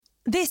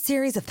This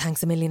series of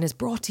Thanks a Million is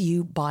brought to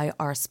you by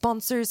our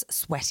sponsors,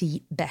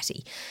 Sweaty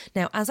Betty.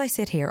 Now, as I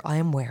sit here, I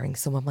am wearing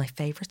some of my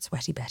favourite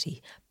Sweaty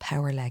Betty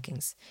power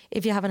leggings.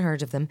 If you haven't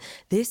heard of them,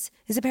 this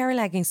is a pair of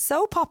leggings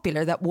so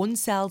popular that one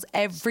sells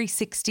every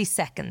 60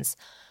 seconds.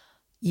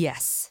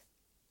 Yes,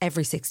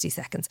 every 60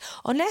 seconds.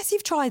 Unless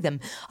you've tried them,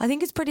 I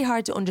think it's pretty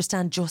hard to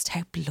understand just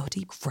how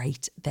bloody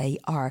great they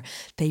are.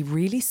 They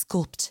really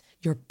sculpt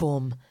your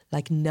bum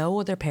like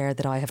no other pair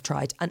that I have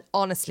tried. And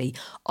honestly,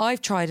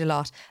 I've tried a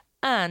lot.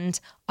 And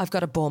I've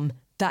got a bum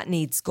that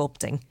needs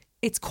sculpting.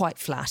 It's quite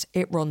flat.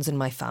 It runs in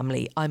my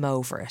family. I'm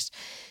over it.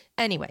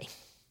 Anyway,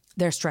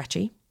 they're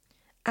stretchy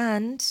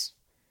and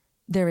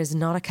there is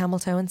not a camel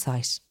toe in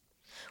sight,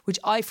 which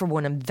I, for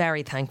one, am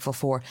very thankful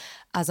for,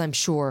 as I'm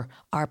sure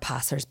are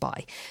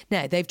passers-by.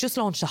 Now, they've just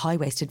launched a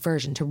high-waisted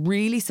version to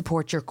really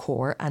support your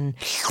core and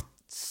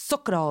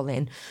suck it all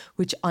in,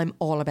 which I'm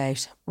all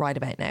about right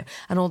about now.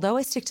 And although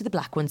I stick to the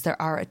black ones,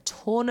 there are a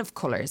ton of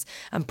colours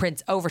and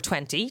prints, over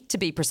 20 to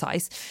be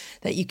precise,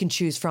 that you can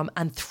choose from,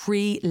 and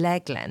 3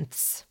 leg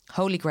lengths.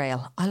 Holy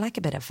grail. I like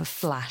a bit of a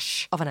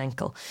flash of an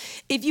ankle.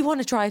 If you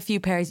want to try a few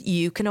pairs,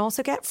 you can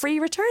also get free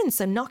returns,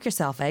 so knock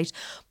yourself out.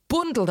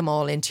 Bundle them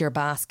all into your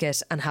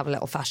basket and have a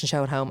little fashion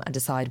show at home and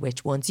decide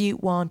which ones you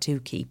want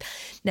to keep.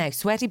 Now,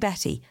 Sweaty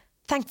Betty,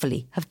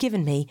 thankfully, have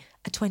given me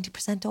a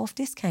 20% off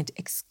discount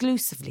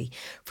exclusively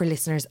for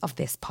listeners of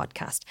this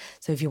podcast.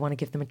 So if you want to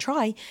give them a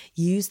try,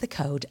 use the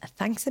code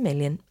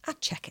THANKSAMillion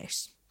at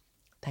checkout.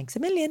 Thanks a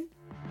million.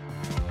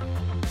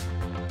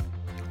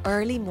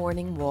 Early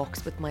morning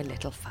walks with my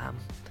little fam,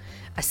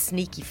 a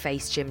sneaky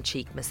face gym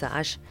cheek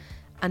massage,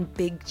 and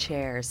big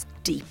chairs,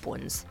 deep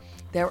ones.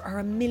 There are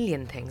a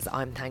million things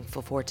I'm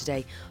thankful for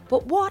today,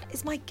 but what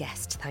is my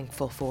guest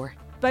thankful for?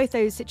 Both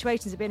those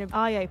situations have been an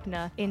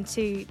eye-opener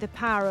into the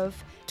power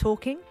of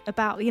talking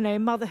about,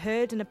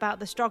 motherhood and about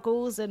the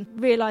struggles, and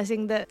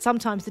realising that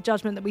sometimes the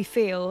judgment that we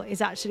feel is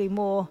actually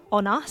more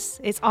on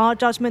us. It's our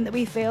judgment that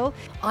we feel.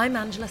 I'm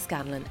Angela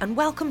Scanlon, and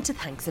welcome to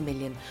Thanks a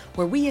Million,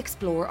 where we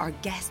explore our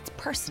guests'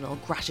 personal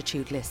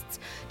gratitude lists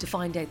to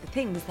find out the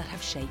things that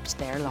have shaped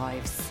their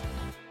lives.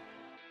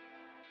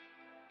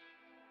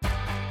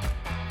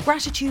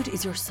 Gratitude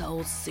is your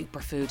soul's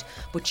superfood,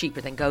 but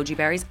cheaper than goji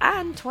berries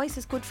and twice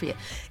as good for you.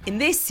 In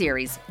this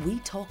series, we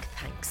talk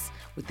thanks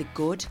with the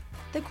good,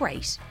 the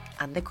great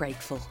and the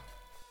grateful.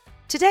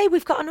 Today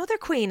we've got another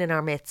queen in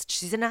our midst.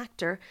 She's an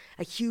actor,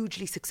 a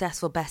hugely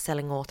successful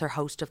best-selling author,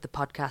 host of the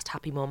podcast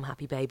Happy Mum,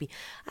 Happy Baby,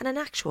 and an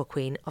actual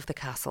queen of the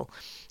castle.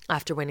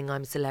 After winning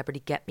I'm a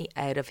Celebrity, Get Me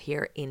Out of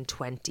Here in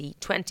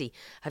 2020.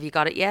 Have you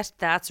got it yet?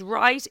 That's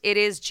right, it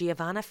is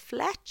Giovanna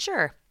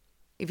Fletcher.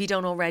 If you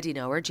don't already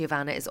know her,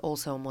 Giovanna is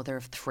also a mother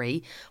of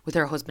 3 with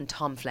her husband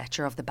Tom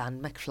Fletcher of the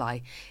band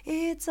McFly.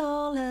 It's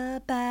all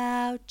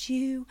about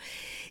you.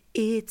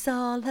 It's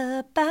all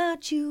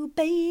about you,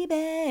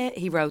 baby.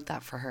 He wrote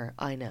that for her,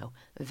 I know.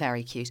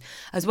 Very cute.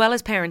 As well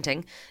as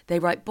parenting, they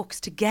write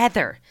books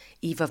together.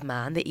 Eve of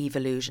Man, The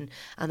Evolution,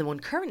 and the one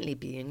currently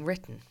being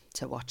written.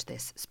 So watch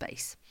this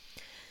space.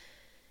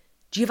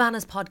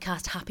 Giovanna's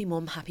podcast, Happy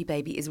Mum, Happy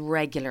Baby, is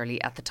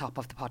regularly at the top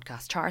of the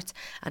podcast charts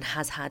and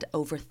has had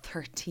over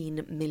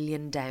 13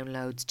 million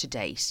downloads to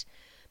date.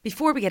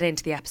 Before we get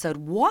into the episode,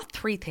 what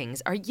 3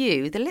 things are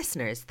you, the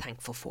listeners,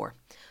 thankful for?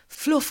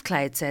 Fluff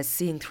Cloud says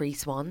seeing 3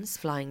 swans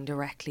flying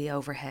directly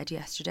overhead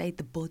yesterday,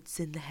 the buds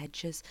in the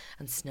hedges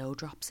and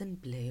snowdrops in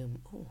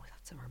bloom. Oh,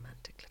 that's a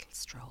romantic little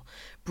stroll.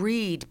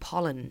 Breed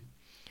Pollen.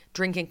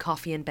 Drinking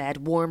coffee in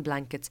bed, warm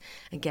blankets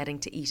and getting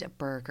to eat a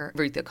burger.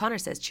 Ruth O'Connor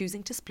says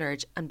choosing to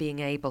splurge and being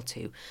able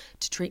to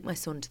treat my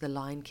son to the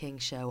Lion King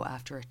show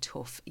after a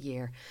tough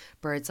year.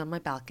 Birds on my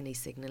balcony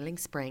signalling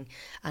spring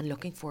and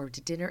looking forward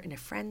to dinner in a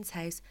friend's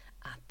house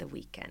at the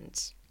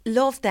weekend.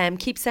 Love them.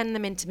 Keep sending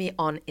them in to me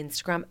on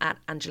Instagram at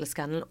Angela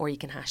Scanlon, or you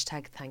can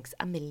hashtag Thanks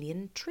a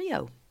Million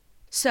Trio.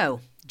 So,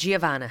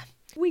 Giovanna,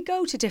 we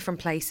go to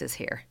different places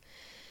here.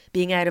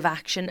 Being out of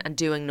action and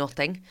doing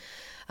nothing,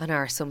 and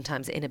our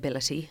sometimes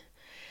inability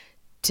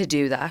to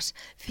do that.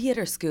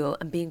 Theatre school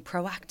and being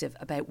proactive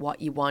about what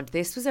you want.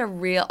 This was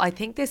I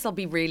think this will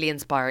be really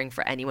inspiring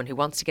for anyone who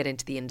wants to get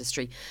into the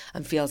industry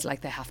and feels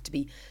like they have to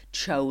be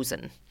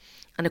chosen.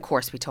 And of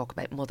course we talk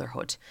about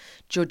motherhood,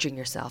 judging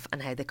yourself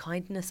and how the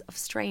kindness of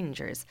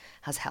strangers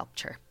has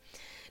helped her.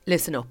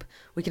 Listen up,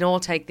 we can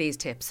all take these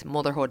tips,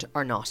 motherhood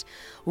or not.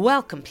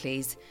 Welcome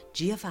please,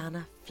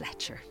 Giovanna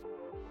Fletcher.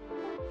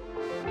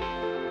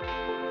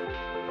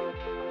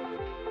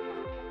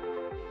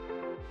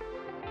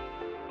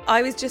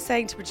 I was just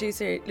saying to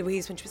producer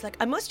Louise when she was like,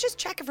 I must just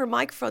check if her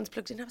microphone's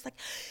plugged in. I was like,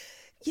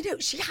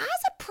 she has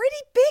a pretty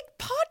big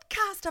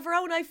podcast of her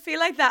own. I feel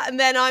like that. And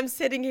then I'm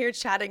sitting here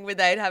chatting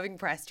without having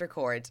pressed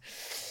record.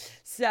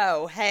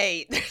 So,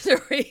 hey, there's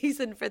a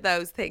reason for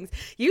those things.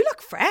 You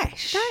look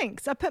fresh.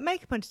 Thanks. I put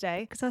makeup on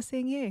today because I was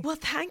seeing you. Well,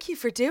 thank you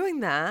for doing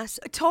that.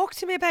 Talk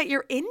to me about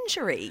your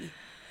injury.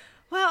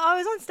 Well, I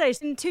was on stage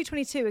in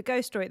 222, a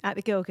ghost story at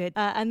the Gielgud,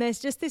 and there's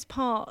just this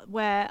part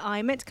where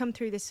I meant to come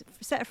through this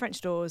set of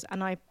French doors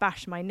and I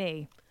bashed my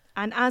knee.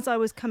 And as I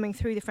was coming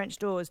through the French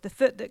doors, the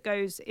foot that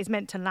is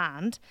meant to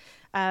land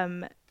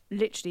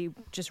literally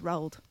just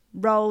rolled,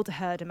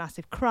 heard a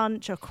massive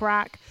crunch or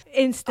crack,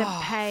 instant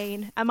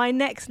pain. And my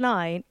next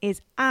line is,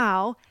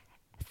 ow,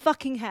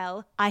 fucking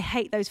hell, I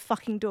hate those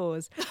fucking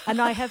doors.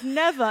 And I have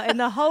never in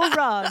the whole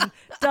run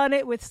done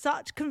it with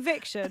such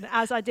conviction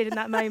as I did in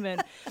that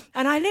moment.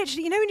 And I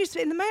literally, when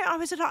you're in the moment, I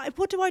was like,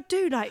 what do I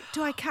do? Like,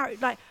 do I carry,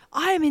 like,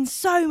 I am in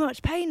so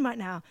much pain right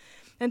now.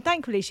 And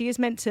thankfully, she is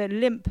meant to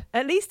limp,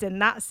 at least in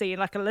that scene,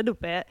 like a little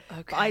bit.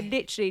 Okay. But I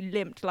literally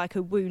limped like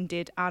a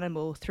wounded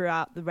animal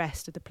throughout the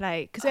rest of the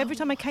play. Because every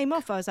time I came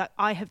off, I was like,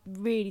 I have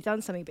really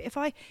done something. But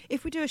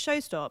if we do a show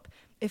stop,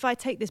 if I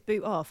take this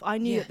boot off, I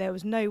knew that there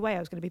was no way I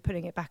was going to be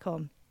putting it back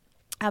on.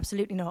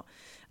 Absolutely not.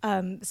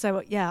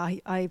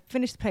 I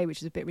finished the play,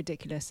 which was a bit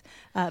ridiculous.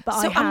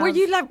 And were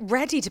you like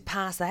ready to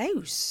pass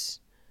out?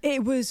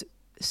 It was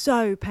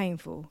so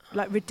painful,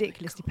 like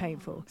ridiculously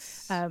painful.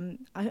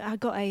 I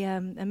got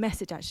a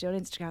message actually on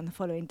Instagram the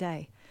following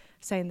day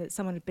saying that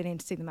someone had been in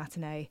to see the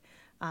matinee,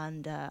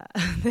 and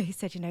they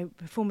said,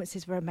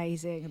 performances were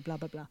amazing and blah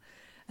blah blah.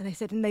 And they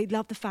said, and they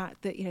loved the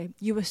fact that,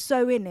 you were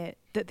so in it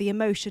that the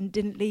emotion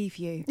didn't leave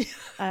you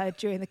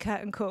during the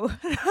curtain call.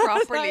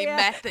 Properly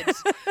method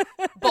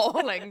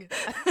bawling.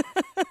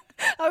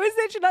 I was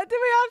literally like, do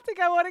we have to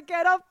go on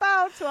again? I've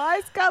bowed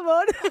twice, come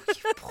on. Oh,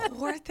 you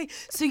poor thing.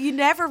 So you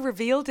never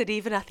revealed it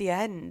even at the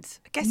end?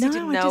 I guess you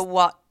didn't know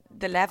what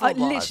the level was.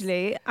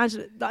 Literally,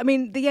 I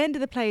mean, the end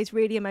of the play is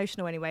really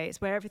emotional anyway. It's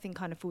where everything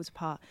kind of falls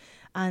apart.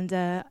 And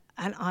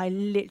I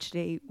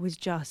literally was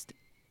just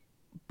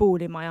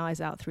bawling my eyes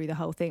out through the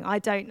whole thing. I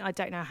don't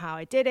know how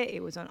I did it.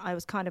 I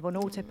was kind of on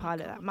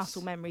autopilot, that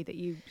muscle memory that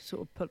you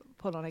sort of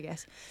pull on, I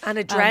guess. And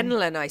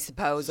adrenaline, I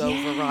suppose,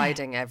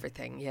 overriding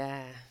everything.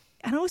 Yeah.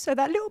 And also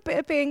that little bit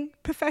of being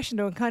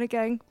professional and kind of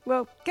going,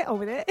 well, get on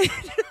with it.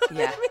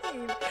 Yeah. I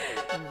mean?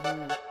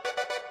 Mm-hmm.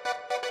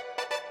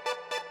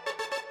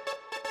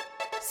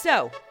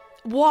 So,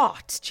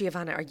 what,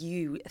 Giovanna, are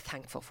you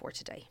thankful for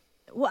today?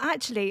 Well,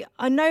 actually,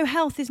 I know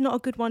health is not a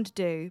good one to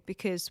do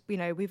because,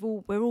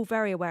 we're all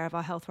very aware of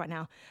our health right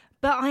now.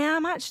 But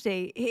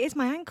it is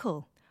my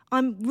ankle.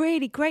 I'm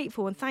really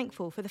grateful and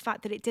thankful for the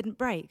fact that it didn't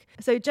break.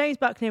 So James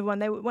Buckley and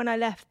everyone, when I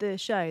left the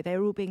show, they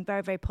were all being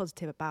very, very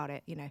positive about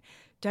it.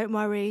 Don't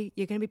worry,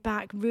 you're going to be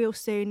back real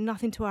soon,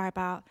 nothing to worry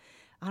about.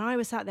 And I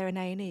was sat there in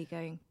A&E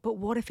going, but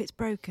what if it's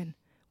broken?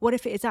 What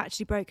if it is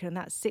actually broken and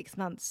that's 6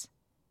 months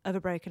of a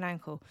broken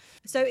ankle?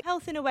 So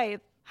health in a way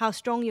of how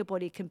strong your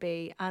body can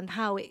be and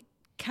how it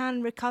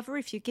can recover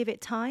if you give it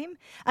time.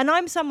 And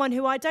I'm someone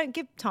who I don't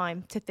give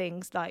time to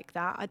things like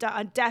that.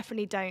 I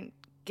definitely don't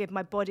give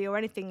my body or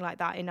anything like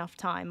that enough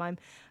time. I'm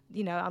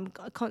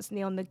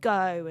constantly on the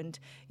go and,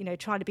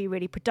 trying to be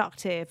really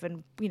productive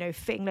and,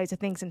 fitting loads of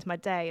things into my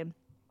day. And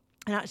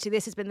actually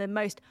this has been the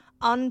most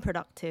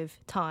unproductive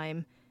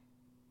time,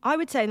 I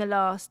would say, in the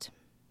last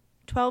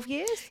 12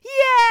 years.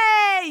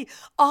 Yay!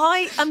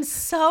 I am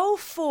so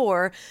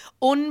for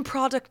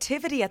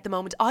unproductivity at the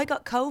moment. I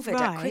got COVID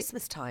at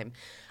Christmas time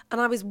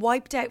and I was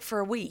wiped out for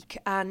a week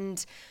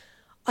and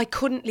I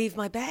couldn't leave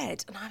my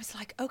bed. And I was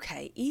like,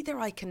 okay, either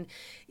I can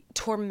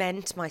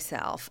torment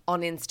myself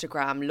on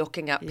Instagram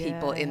looking at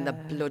people in the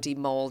bloody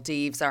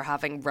Maldives or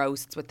having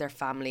roasts with their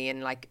family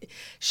and like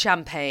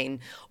champagne,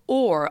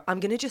 or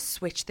I'm going to just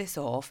switch this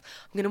off.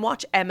 I'm going to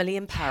watch Emily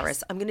in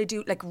Paris. I'm going to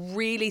do like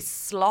really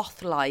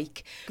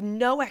sloth-like,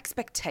 no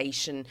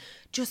expectation,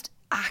 just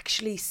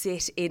actually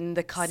sit in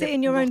the kind of sit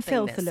in your own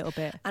filth a little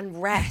bit and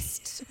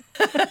rest.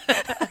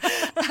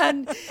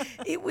 And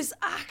it was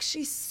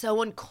actually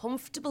so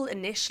uncomfortable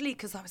initially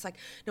because I was like,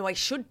 no, I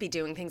should be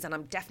doing things and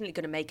I'm definitely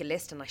going to make a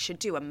list and I should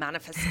do a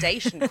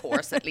manifestation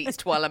course at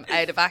least while I'm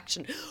out of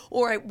action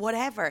or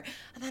whatever.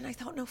 And then I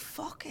thought, no,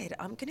 fuck it.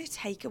 I'm going to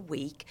take a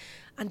week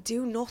and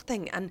do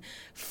nothing and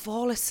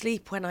fall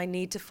asleep when I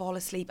need to fall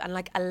asleep and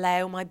like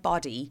allow my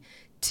body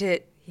to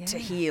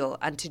heal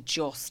and to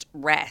just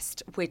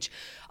rest, which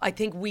I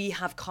think we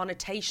have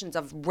connotations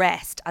of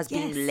rest as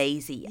being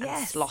lazy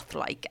and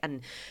sloth-like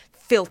and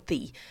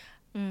filthy.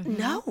 Mm-hmm.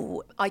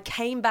 No, I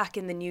came back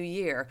in the new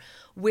year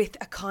with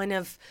a kind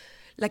of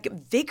like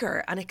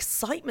vigor and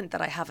excitement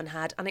that I haven't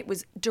had, and it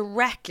was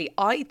directly,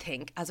 I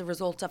think, as a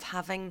result of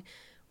having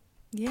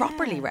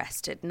properly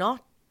rested,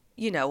 not,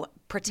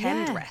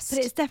 pretend rest. But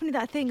it's definitely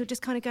that thing of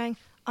just kind of going,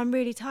 I'm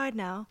really tired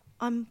now.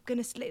 I'm going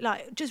to sleep,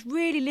 like just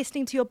really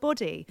listening to your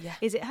body. Yeah.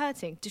 Is it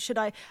hurting? Should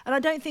I? And I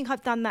don't think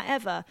I've done that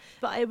ever,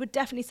 but I would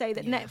definitely say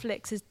that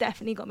Netflix has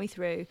definitely got me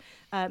through,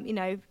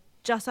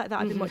 just like that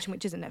I've been watching,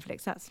 which isn't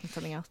Netflix, that's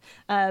something else.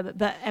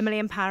 But Emily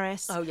in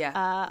Paris. Oh,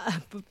 yeah.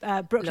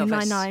 Brooklyn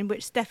Nine-Nine,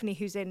 which Stephanie,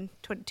 who's in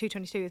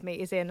 222 with me,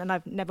 is in, and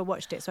I've never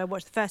watched it. So I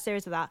watched the first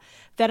series of that.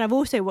 Then I've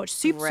also watched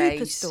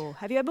Superstore.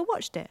 Have you ever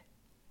watched it?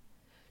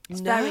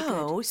 It's very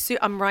good.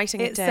 I'm writing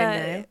it down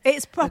now.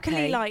 It's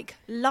properly like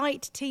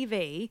light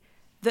TV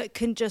that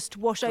can just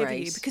wash over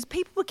you, because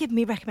people would give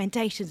me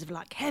recommendations of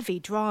like heavy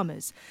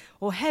dramas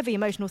or heavy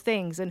emotional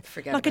things, and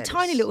like a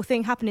tiny little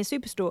thing happened in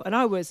Superstore and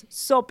I was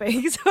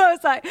sobbing. So I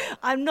was like,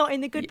 I'm not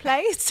in the good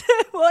place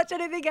to watch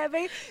anything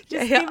heavy.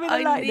 Just give me the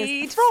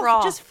lightness.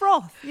 Froth. Just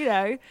froth,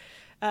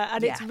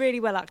 And it's really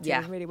well acted Yeah.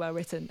 and really well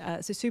written.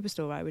 So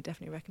Superstore I would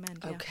definitely recommend.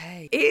 Yeah.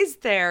 Okay. Is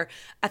there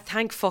a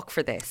thank fuck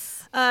for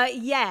this?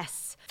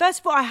 Yes.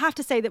 First of all, I have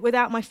to say that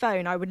without my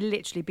phone, I would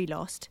literally be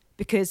lost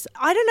because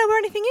I don't know where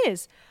anything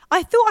is.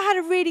 I thought I had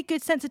a really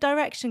good sense of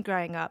direction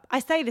growing up. I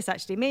say this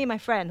actually, me and my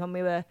friend, when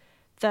we were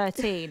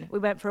 13, we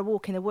went for a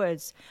walk in the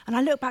woods. And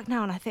I look back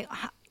now and I think,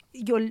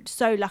 you're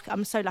so lucky.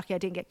 I'm so lucky I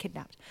didn't get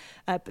kidnapped.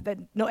 But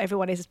then not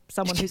everyone is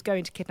someone who's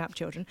going to kidnap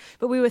children.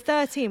 But we were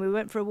 13. We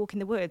went for a walk in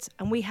the woods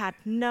and we had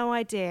no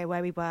idea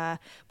where we were.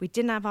 We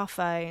didn't have our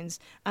phones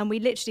and we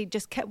literally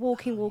just kept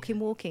walking.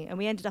 And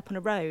we ended up on a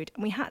road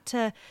and we had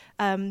to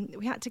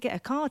get a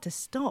car to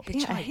stop.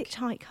 Hitchhike. Yeah, a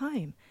hitchhike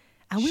home.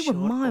 And we were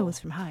miles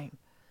from home.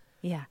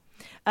 Yeah.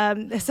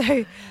 But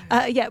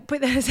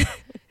there's...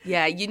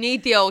 Yeah, you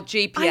need the old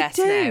GPS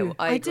now.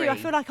 I agree. I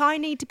feel like I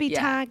need to be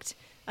tagged.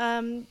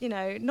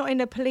 Not in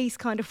a police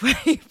kind of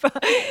way,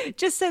 but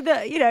just so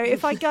that,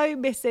 if I go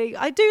missing,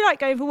 I do like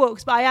going for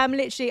walks, but I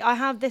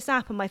have this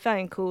app on my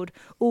phone called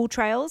All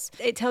Trails.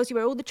 It tells you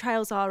where all the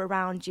trails are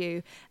around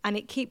you and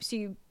it keeps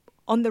you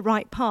on the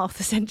right path,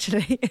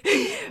 essentially.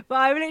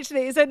 But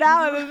so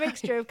now I'm a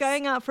mixture of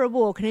going out for a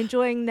walk and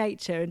enjoying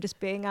nature and just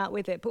being out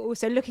with it, but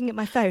also looking at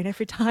my phone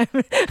every time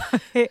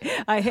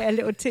I hit a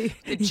little the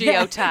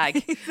geotag.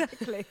 Yeah,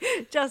 exactly,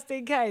 just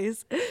in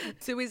case.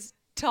 So is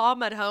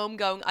Tom at home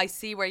going, I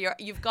see where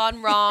you've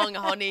gone wrong,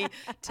 honey.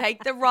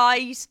 Take the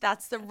right.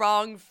 That's the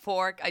wrong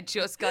fork. I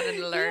just got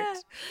an alert. Yeah.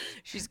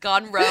 She's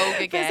gone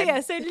rogue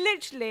again. So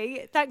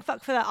literally, thank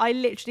fuck for that.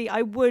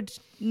 I would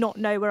not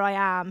know where I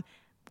am.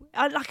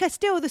 I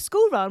still, the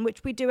school run,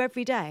 which we do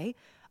every day,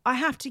 I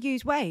have to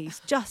use Waze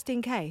just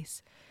in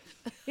case.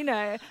 And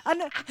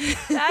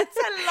that's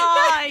a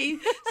lie.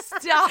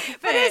 Stop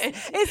it.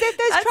 Is if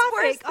there's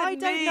traffic, I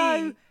don't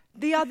know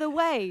the other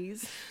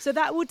ways, so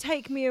that will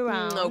take me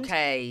around.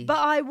 Okay. But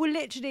I will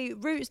literally,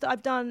 routes that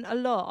I've done a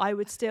lot, I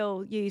would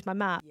still use my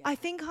map. Yeah. I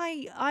think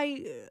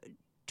I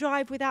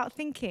drive without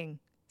thinking.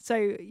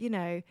 So,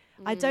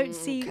 I don't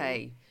see...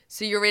 Okay.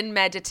 So you're in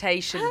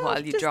meditation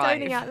while you just drive. Just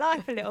zoning out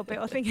life a little bit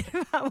or thinking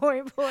about more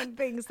important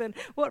things than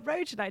what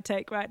road should I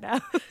take right now.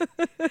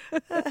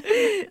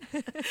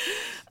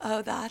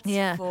 Oh, that's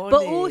funny.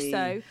 But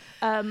also,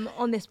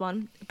 on this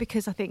one,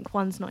 because I think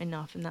one's not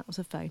enough and that was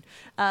a phone,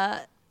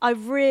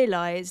 I've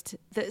realised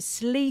that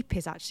sleep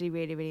is actually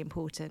really, really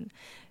important.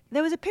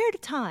 There was a period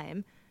of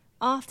time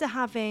after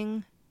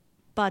having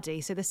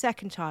Buddy, so the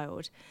second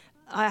child,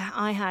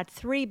 I had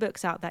 3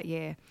 books out that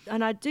year.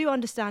 And I do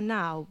understand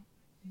now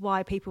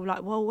why people were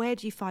like, well, where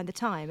do you find the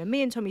time? And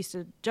me and Tom used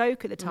to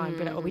joke at the time,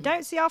 be like, well, we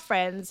don't see our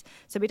friends,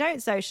 so we don't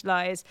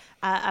socialise,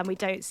 and we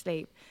don't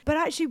sleep. But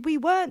actually, we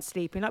weren't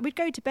sleeping. Like, we'd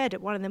go to bed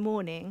at 1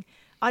 a.m.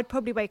 I'd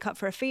probably wake up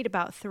for a feed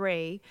about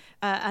 3,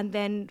 and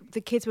then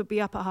the kids would be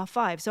up at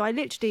 5:30. So I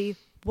literally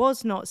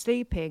was not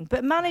sleeping,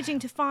 but managing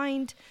to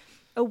find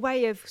a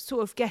way of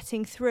sort of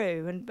getting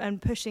through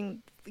and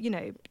pushing,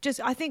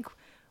 I think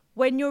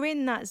when you're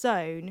in that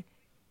zone,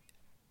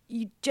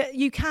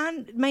 you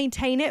can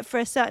maintain it for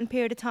a certain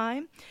period of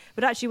time.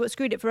 But actually what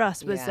screwed it for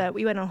us was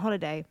we went on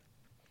holiday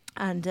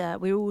and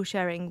we were all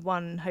sharing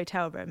one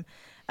hotel room.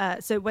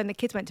 So when the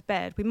kids went to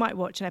bed, we might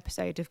watch an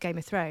episode of Game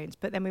of Thrones,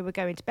 but then we were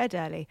going to bed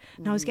early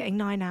and I was getting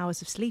 9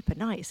 hours of sleep at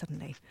night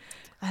suddenly.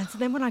 And so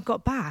then when I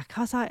got back,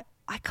 I was like,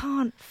 I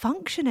can't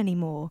function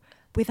anymore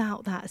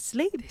without that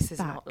sleep. This is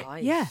not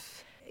life.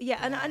 Yeah.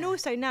 And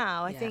also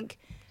now I think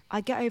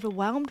I get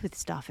overwhelmed with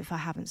stuff if I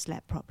haven't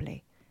slept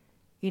properly.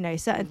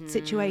 Certain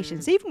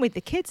situations, even with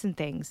the kids and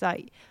things,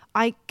 like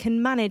I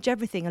can manage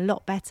everything a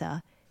lot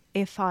better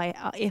if I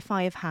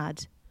have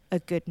had a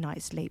good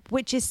night's sleep,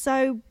 which is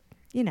so,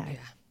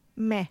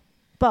 meh.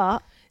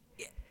 But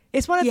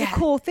it's one of the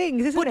core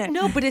things, isn't it?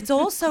 No, but it's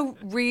also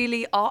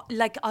really,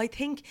 I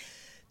think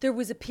there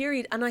was a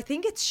period, and I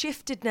think it's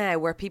shifted now,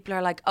 where people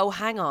are like, oh,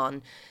 hang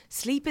on,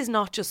 sleep is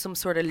not just some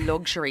sort of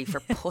luxury for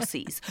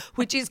pussies,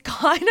 which is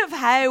kind of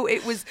how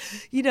it was,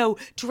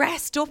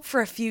 dressed up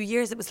for a few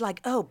years. It was like,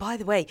 oh, by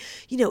the way,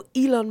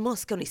 Elon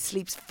Musk only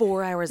sleeps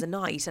 4 hours a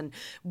night, and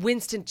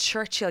Winston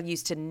Churchill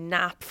used to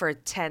nap for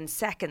 10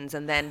 seconds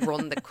and then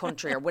run the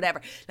country or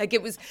whatever. Like,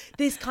 it was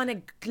this kind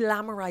of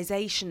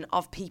glamorization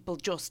of people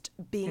just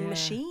being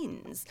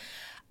machines.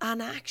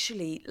 And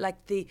actually,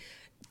 like, the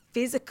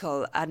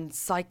physical and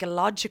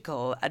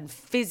psychological and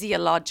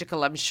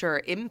physiological, I'm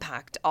sure,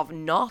 impact of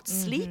not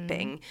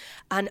sleeping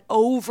and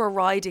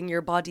overriding your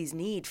body's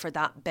need for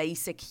that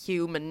basic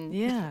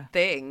human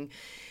thing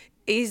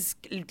is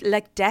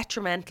like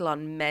detrimental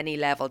on many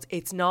levels.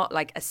 It's not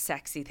like a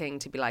sexy thing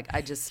to be like,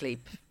 I just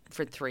sleep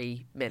for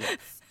 3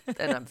 minutes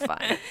and I'm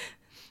fine.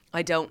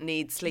 I don't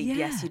need sleep. Yeah.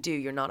 Yes, you do.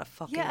 You're not a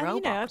fucking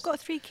robot. I've got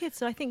 3 kids,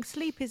 so I think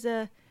sleep is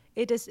a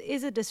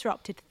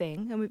disrupted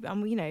thing,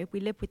 and we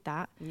live with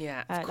that.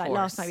 Yeah, of course. Like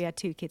last night we had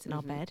 2 kids in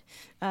our bed,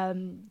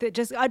 that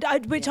just I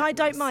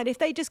don't mind if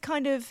they just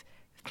kind of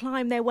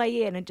climb their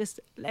way in and just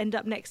end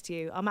up next to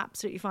you. I'm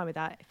absolutely fine with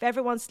that. If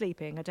everyone's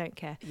sleeping, I don't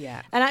care.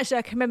 Yeah. And actually,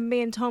 I can remember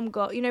me and Tom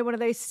got one of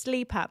those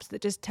sleep apps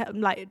that just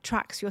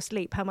tracks your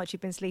sleep, how much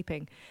you've been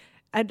sleeping.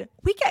 And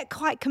we get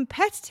quite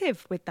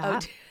competitive with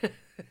that. Oh,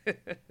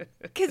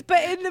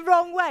 But in the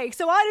wrong way.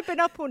 So I'd have been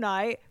up all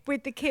night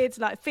with the kids,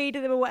 like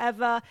feeding them or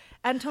whatever,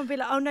 and Tom would be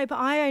like, oh no, but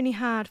I only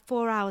had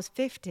 4 hours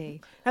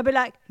 50. I'd be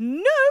like,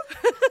 no.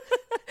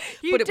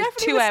 You but it was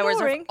 2 hours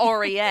snoring. of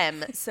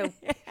REM. So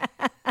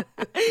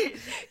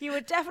you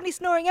were definitely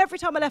snoring every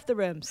time I left the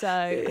room. So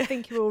I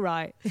think you're all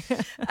right.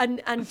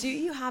 and do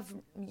you have,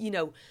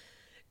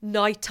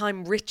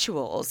 nighttime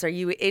rituals? Are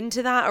you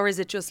into that, or is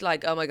it just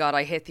like, oh my God,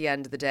 I hit the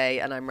end of the day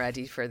and I'm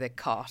ready for the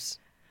cot?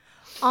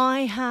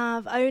 I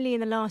have only in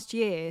the last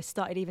year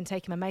started even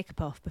taking my makeup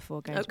off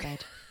before going to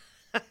bed.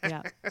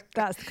 Yeah,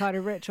 that's the kind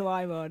of ritual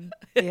I'm on.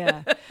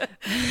 Yeah.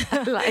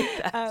 I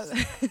like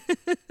that.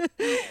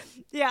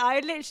 Yeah,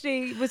 I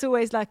literally was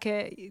always like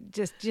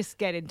just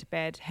get into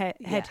bed, head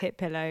hit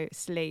pillow,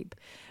 sleep.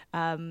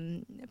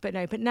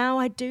 But now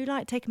I do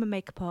like taking my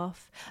makeup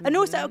off. And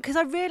also because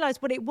I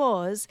realised what it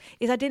was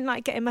is I didn't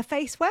like getting my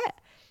face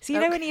wet. So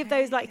know any of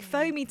those like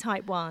foamy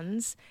type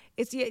ones,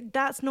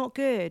 that's not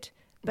good.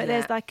 But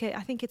there's like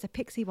I think it's a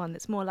Pixie one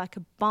that's more like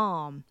a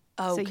balm.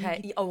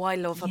 Okay. So I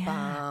love a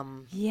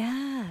balm.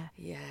 Yeah.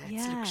 Yeah,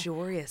 it's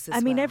luxurious as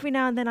I mean, well. every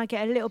now and then I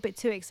get a little bit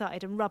too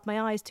excited and rub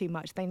my eyes too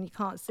much. Then you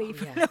can't see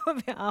for a little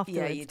bit afterwards.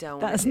 Yeah, you don't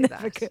That's want to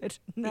do never that. good.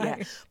 No.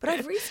 Yeah. But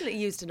I've recently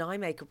used an eye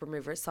makeup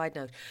remover, side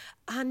note,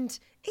 and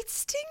it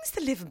stings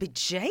the living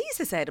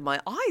bejesus out of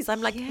my eyes.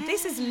 I'm like,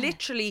 this is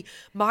literally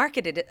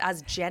marketed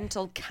as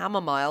gentle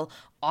chamomile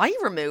eye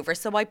remover,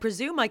 so I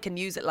presume I can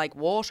use it like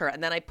water,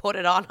 and then I put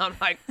it on, I'm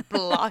like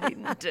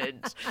blinded.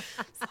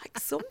 It's like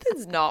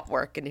something's not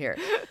working here.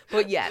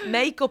 But yeah,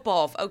 makeup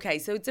off. Okay,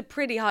 so it's a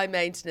pretty high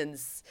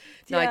maintenance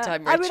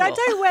nighttime ritual. I mean, I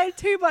don't wear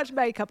too much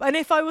makeup, and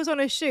if I was on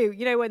a shoot,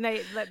 when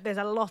there's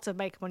a lot of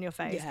makeup on your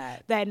face,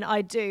 then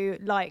I do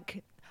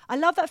like. I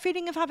love that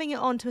feeling of having it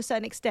on to a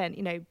certain extent,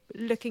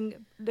 looking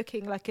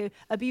like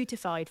a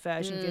beautified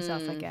version of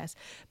yourself, I guess.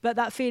 But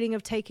that feeling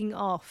of taking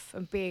off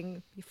and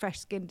being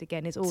fresh-skinned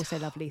again is also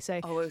lovely. So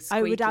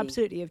I would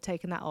absolutely have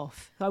taken that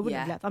off. So I wouldn't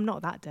have left. I'm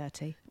not that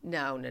dirty.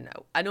 No.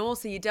 And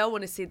also, you don't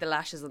want to see the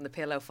lashes on the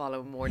pillow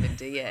following morning,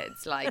 do you?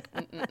 It's like,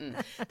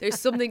 there's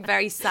something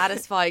very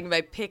satisfying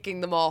about picking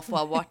them off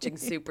while watching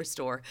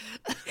Superstore.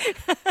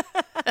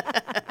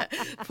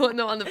 Putting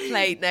them on the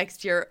plate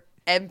next to your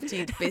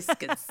emptied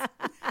biscuits.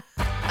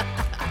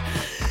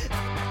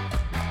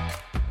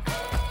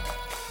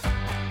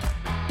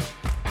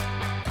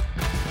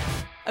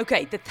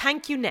 Okay, the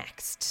thank you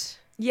next.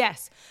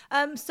 Yes.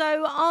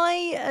 So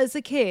I, as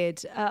a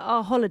kid,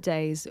 our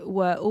holidays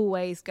were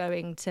always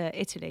going to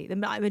Italy. The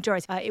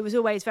majority. It was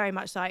always very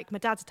much like my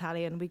dad's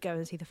Italian. We'd go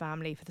and see the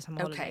family for the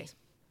summer holidays.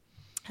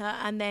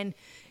 And then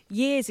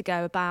years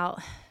ago,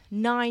 about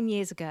 9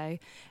 years ago,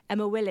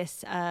 Emma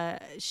Willis,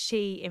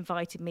 she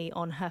invited me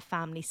on her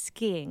family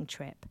skiing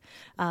trip,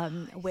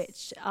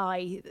 which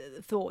I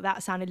thought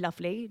that sounded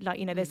lovely.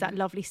 Like, there's that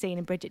lovely scene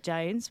in Bridget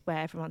Jones where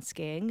everyone's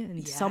skiing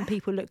and some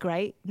people look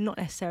great, not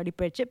necessarily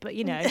Bridget, but,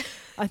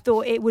 I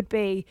thought it would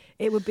be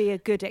a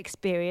good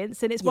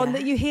experience. And it's one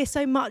that you hear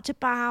so much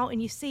about,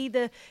 and you see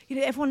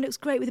everyone looks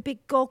great with the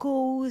big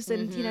goggles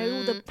and,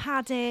 all the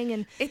padding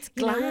and it's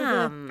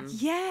glam.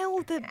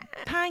 All the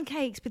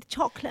pancakes with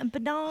chocolate and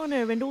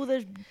banana and all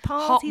the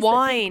parties. Hot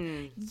wine.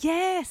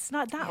 Yes,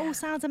 like that all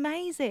sounds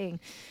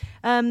amazing.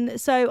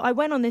 So I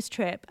went on this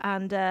trip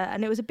and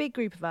it was a big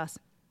group of us.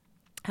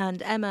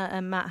 And Emma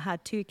and Matt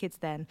had 2 kids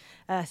then.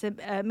 So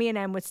me and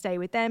Em would stay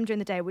with them during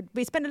the day.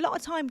 We spent a lot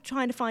of time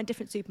trying to find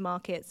different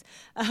supermarkets.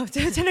 I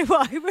don't know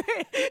why.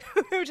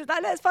 We were just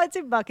like, let's find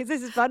supermarkets.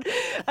 This is fun.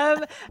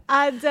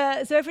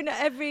 So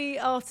every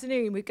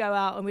afternoon we'd go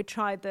out and we'd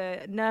try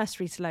the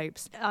nursery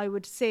slopes. I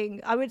would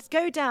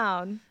go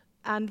down.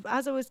 And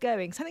as I was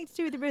going, something to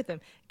do with the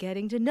rhythm,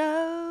 getting to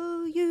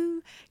know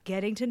you,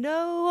 getting to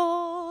know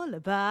all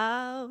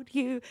about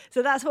you.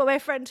 So that's what my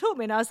friend taught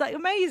me. And I was like,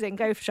 amazing,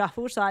 go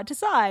shuffle side to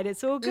side.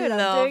 It's all good.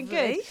 Lovely. I'm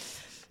doing good.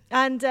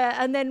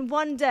 And then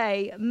one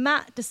day,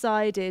 Matt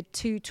decided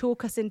to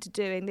talk us into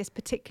doing this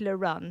particular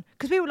run.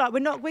 Because we were like,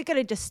 we're going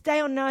to just stay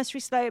on nursery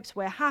slopes.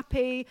 We're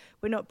happy.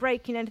 We're not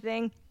breaking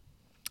anything.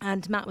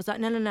 And Matt was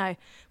like, no,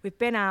 we've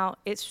been out.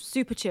 It's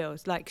super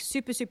chilled, like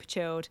super, super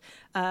chilled.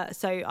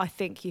 So I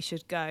think you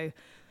should go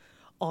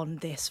on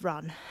this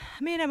run.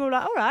 Me and Emma were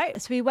like, all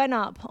right. So we went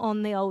up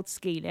on the old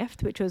ski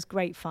lift, which was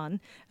great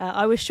fun.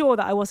 I was sure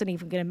that I wasn't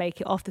even going to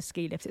make it off the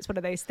ski lift. It's one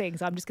of those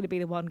things. I'm just going to be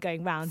the one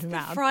going round and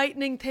round. It's a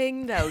frightening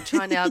thing, though,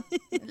 trying to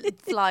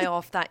fly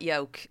off that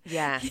yoke.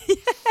 Yeah.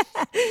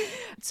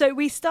 So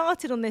we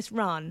started on this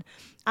run,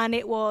 and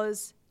it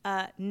was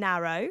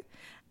narrow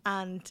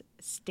and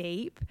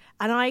steep,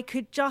 and I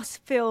could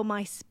just feel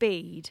my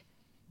speed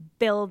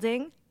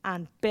building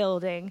and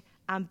building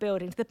and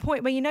building to the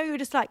point where you're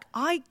just like,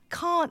 I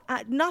can't,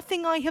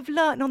 nothing I have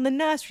learnt on the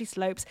nursery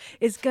slopes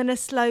is going to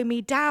slow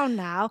me down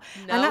now.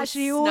 No, and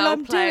actually all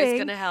I'm doing is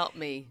going to help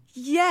me.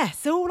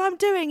 Yes, all I'm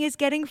doing is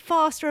getting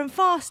faster and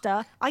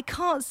faster. I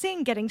can't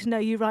sing Getting to Know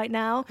You right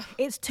now.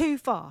 It's too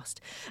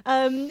fast.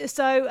 I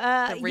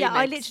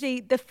literally,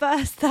 the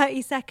first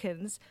 30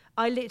 seconds,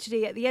 I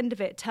literally, at the end of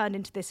it, turned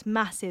into this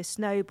massive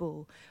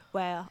snowball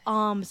where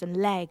arms and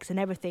legs and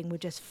everything were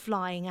just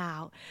flying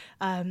out.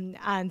 And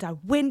I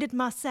winded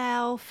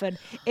myself, and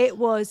it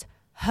was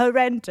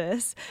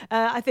horrendous.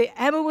 I think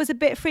Emma was a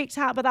bit freaked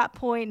out by that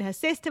point. Her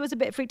sister was a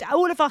bit freaked out.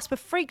 All of us were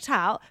freaked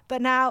out,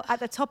 but now at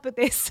the top of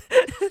this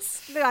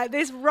like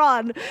this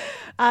run.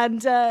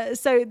 And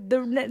so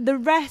the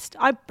rest,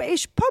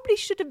 it probably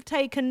should have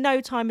taken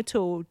no time at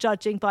all,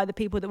 judging by the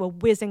people that were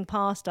whizzing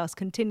past us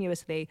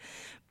continuously.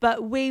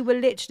 But we were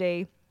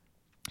literally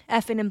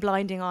effing and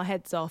blinding our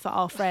heads off at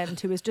our friend,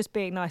 who was just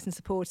being nice and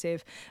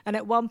supportive. And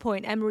at one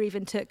point, Emma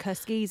even took her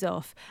skis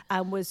off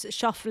and was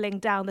shuffling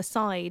down the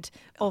side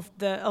of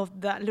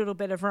that little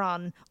bit of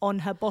run on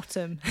her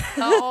bottom.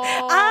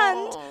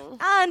 Oh.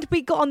 and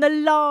we got on the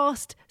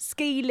last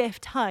ski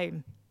lift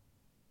home.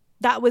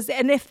 That was,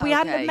 and if we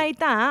hadn't have made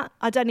that,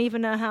 I don't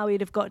even know how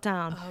we'd have got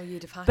down. Oh,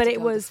 you'd have had but to it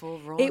go was the full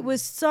run. It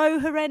was so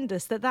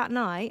horrendous that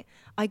night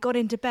I got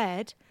into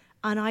bed.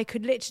 And I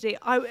could literally,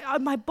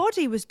 my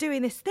body was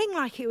doing this thing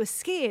like it was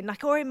skiing,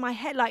 like, or in my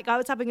head, like I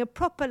was having a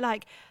proper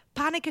like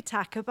panic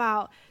attack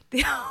about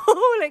the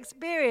whole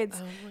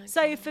experience.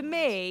 So for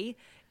me,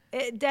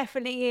 it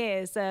definitely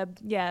is.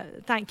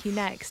 Thank you.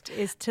 Next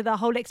is to the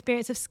whole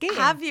experience of skiing.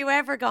 Have you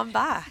ever gone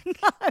back? No,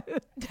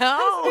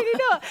 absolutely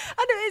not.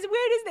 I know it's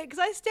weird, isn't it? Because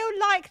I still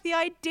like the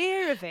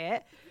idea of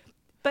it,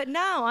 but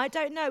now I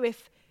don't know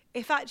if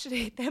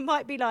actually there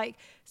might be like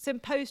some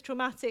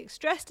post-traumatic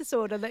stress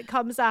disorder that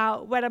comes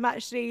out when I'm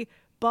actually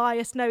by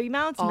a snowy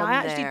mountain. I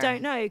actually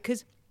don't know,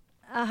 because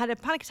I had a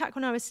panic attack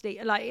when I was asleep,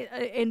 like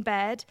in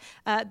bed.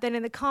 Then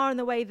in the car on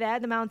the way there,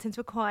 the mountains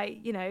were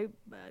quite,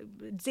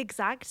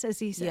 zigzagged,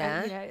 as you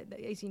say,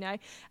 as you know.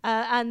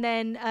 And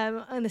then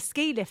on the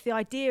ski lift, the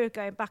idea of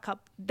going back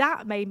up,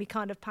 that made me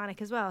kind of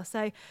panic as well.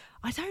 So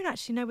I don't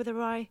actually know whether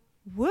I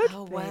would be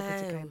able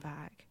to go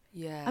back.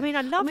 Yeah. I mean,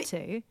 I'd love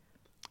to.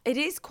 It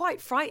is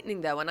quite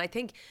frightening though, and I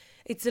think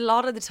it's a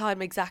lot of the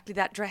time exactly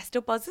that, dressed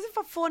up as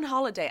a fun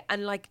holiday,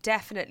 and like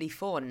definitely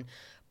fun,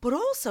 but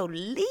also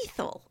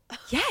lethal.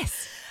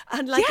 Yes.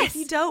 And like if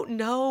you don't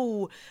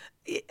know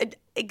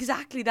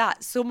exactly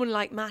that, someone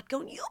like Matt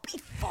going, you'll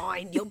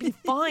be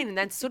fine, and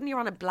then suddenly you're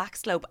on a black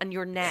slope and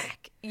your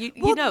neck,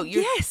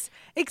 yes,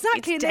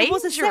 exactly. And there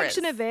was a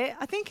section of it,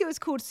 I think it was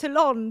called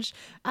Solange,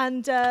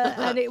 and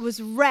it was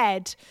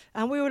red,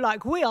 and we were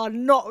like, we are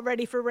not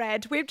ready for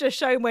red. We've just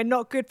shown we're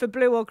not good for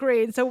blue or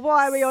green, so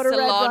why are we on a red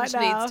right now?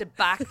 Solange needs to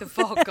back the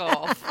fuck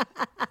off.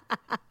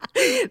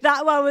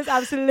 That one was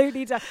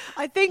absolutely done.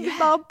 I think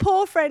our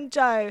poor friend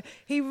Joe,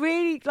 he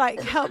really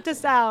helped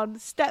us down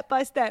step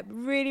by step,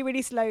 really,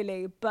 really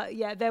slowly. But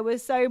yeah, there were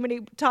so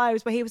many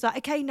times where he was like,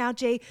 okay, now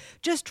G,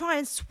 just try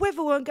and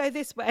swivel and go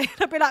this way. And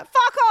I'd be like,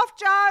 fuck off,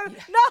 Joe.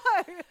 Yeah.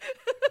 No.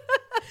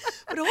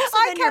 But also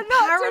then you're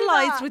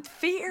paralysed with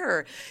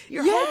fear.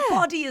 Your whole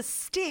body is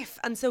stiff.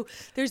 And so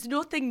there's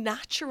nothing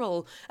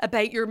natural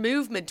about your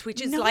movement,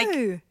 which is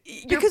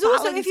because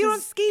also if you're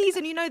on skis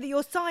and you know that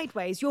you're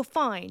sideways, you're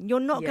fine. You're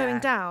not going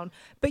down,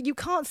 but you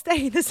can't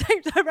stay in the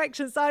same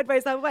direction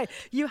sideways that way.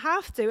 You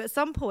have to at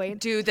some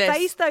point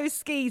face those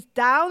skis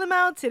down the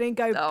mountain and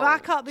go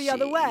back up the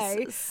other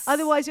way.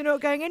 Otherwise you're not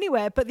going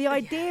anywhere. But the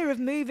idea of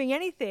moving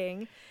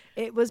anything,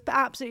 it was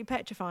absolutely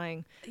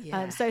petrifying.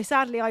 So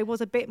sadly I was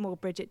a bit more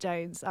Bridget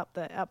Jones up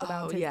the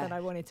mountains than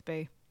I wanted to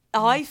be.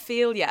 I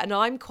feel, and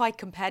I'm quite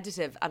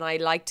competitive, and I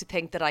like to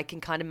think that I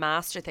can kind of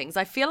master things.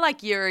 I feel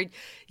like you're,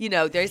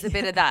 there's a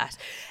bit of that.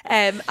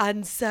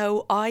 And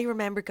so I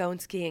remember going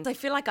skiing. I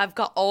feel like I've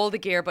got all the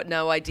gear but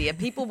no idea.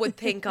 People would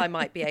think I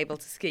might be able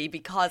to ski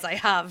because I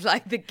have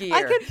the gear.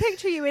 I can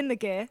picture you in the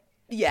gear.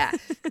 Yeah,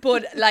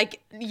 but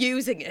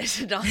using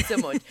it, not so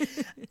much.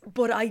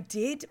 But I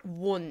did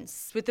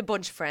once with a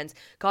bunch of friends,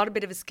 got a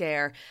bit of a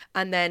scare,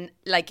 and then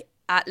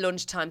at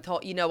lunchtime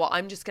thought, you know what,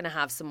 I'm just going to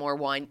have some more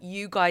wine.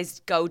 You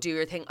guys go do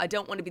your thing. I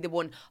don't want to be the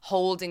one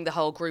holding the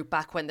whole group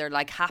back when they're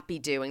happy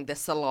doing the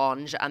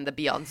Solange and the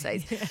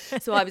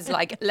Beyoncés. So I was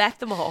left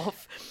them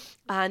off.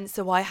 And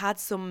so I had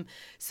some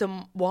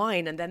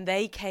wine, and then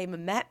they came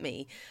and met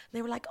me. And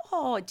they were like,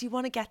 oh, do you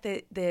want to get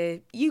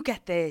you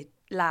get the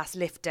last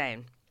lift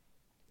down?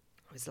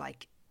 I was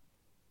like,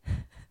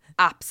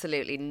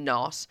 absolutely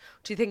not.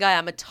 Do you think I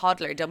am a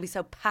toddler? Don't be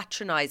so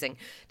patronising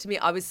to me.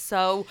 I was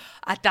so,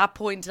 at that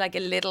point, a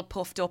little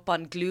puffed up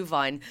on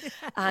Glühwein.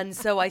 And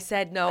so I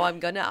said, no, I'm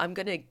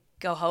gonna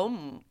go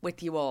home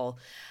with you all.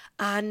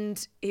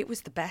 And it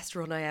was the best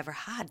run I ever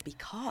had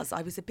because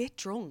I was a bit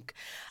drunk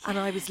and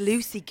I was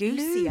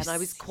loosey-goosey and I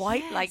was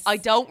quite I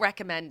don't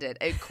recommend it.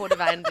 It could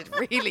have ended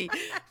really,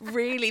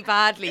 really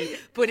badly,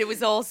 but it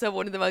was also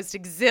one of the most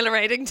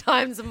exhilarating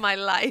times of my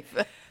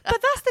life. But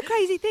that's the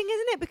crazy thing,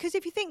 isn't it? Because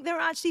if you think there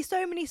are actually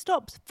so many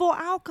stops for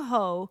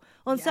alcohol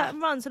on certain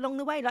runs along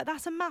the way,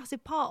 that's a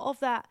massive part of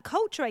that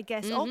culture, I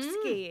guess, of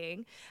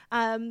skiing,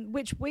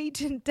 which we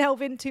didn't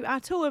delve into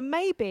at all. And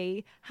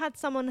maybe had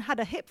someone had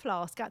a hip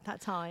flask at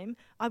that time,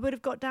 I would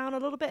have got down a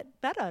little bit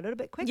better, a little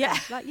bit quicker,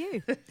 like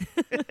you.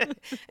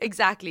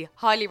 Exactly.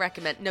 Highly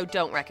recommend. No,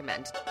 don't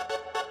recommend.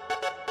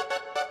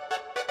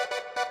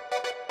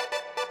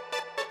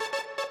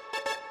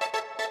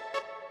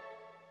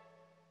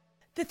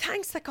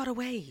 thanks that got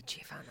away,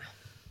 Giovanna?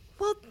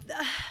 Well,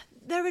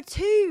 there are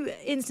two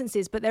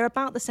instances, but they're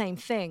about the same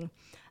thing.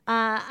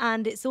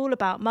 And it's all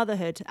about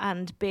motherhood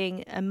and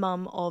being a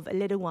mum of a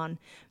little one.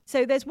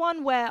 So there's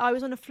one where I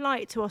was on a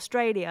flight to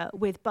Australia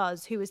with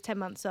Buzz, who was 10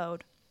 months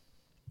old.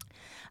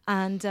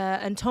 And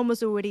Tom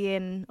was already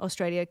in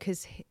Australia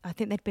because I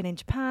think they'd been in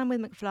Japan with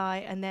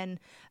McFly, and then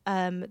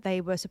they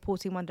were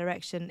supporting One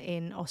Direction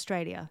in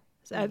Australia.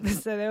 So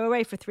they were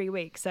away for 3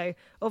 weeks. So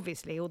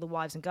obviously all the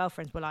wives and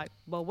girlfriends were like,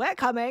 well, we're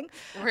coming.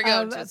 We're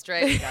going to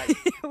Australia, guys.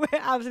 We're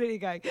absolutely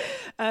going.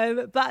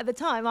 But at the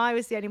time, I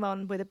was the only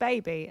one with a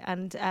baby.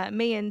 And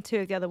me and two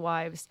of the other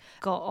wives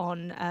got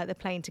on the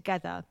plane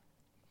together.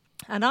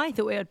 And I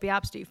thought it would be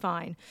absolutely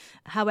fine.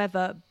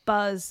 However,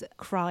 Buzz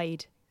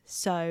cried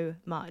so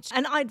much.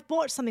 And I'd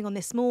watched something on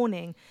This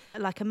Morning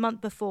like a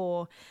month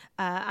before,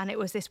 and it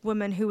was this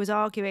woman who was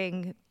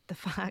arguing the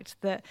fact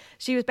that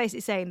she was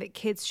basically saying that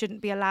kids shouldn't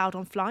be allowed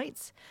on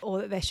flights, or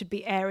that there should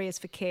be areas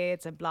for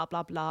kids and blah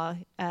blah blah,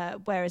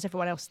 whereas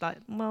everyone else is like,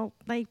 well,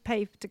 they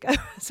pay to go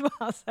as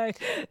well, so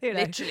you know,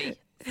 literally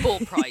full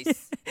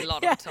price a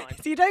lot of times.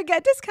 So you don't get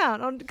a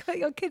discount on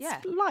your kids'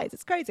 flights.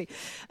 It's crazy.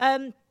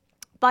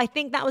 But I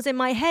think that was in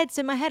my head. So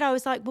in my head, I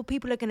was like, well,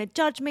 people are going to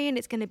judge me and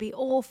it's going to be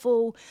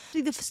awful.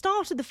 The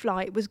start of the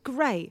flight was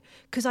great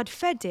because I'd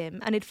fed him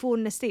and he'd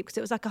fallen asleep because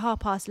it was like a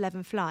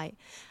 11:30 flight.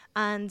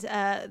 And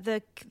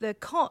the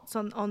cots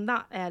on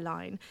that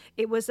airline,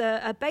 it was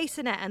a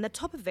bassinet, and the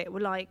top of it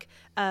were like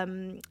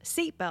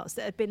seat belts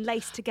that had been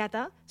laced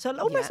together. So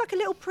almost like a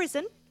little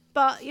prison.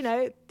 But, you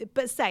know,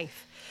 but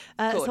safe.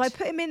 So I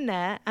put him in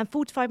there, and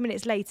 45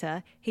 minutes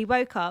later, he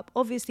woke up,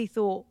 obviously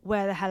thought,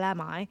 where the hell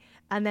am I?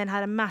 And then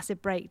had a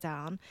massive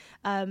breakdown.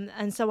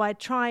 And so I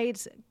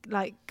tried,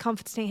 like,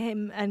 comforting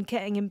him and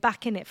getting him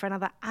back in it for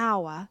another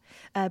hour.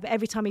 But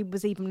every time he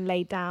was even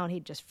laid down,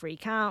 he'd just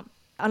freak out.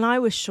 And I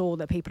was sure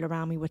that people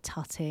around me were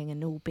tutting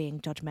and all being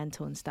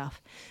judgmental and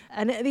stuff.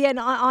 And at the end,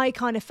 I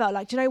kind of felt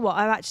like, do you know what?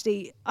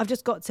 I've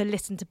just got to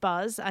listen to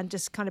Buzz and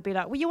just kind of be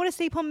like, well, you want to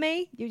sleep on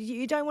me?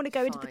 You don't want to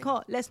go into the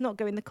cot? Let's not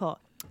go in the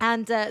cot.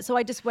 And so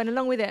I just went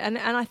along with it. And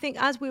I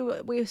think as we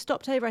were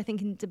stopped over, I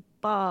think in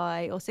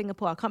Dubai or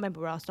Singapore, I can't remember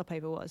where our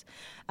stopover was.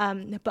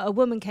 But a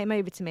woman came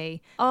over to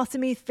me after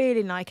me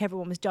feeling like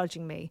everyone was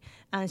judging me.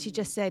 And she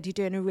just said, you're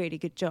doing a really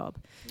good job.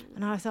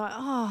 And I was like,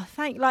 oh,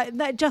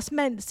 that just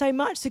meant so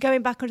much. So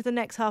going back onto the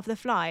next half of the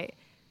flight,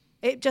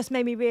 it just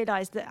made me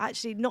realise that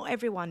actually not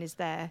everyone is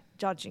there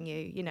judging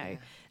you, you know. Yeah.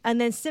 And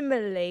then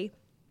similarly,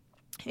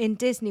 in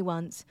Disney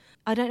once,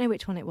 I don't know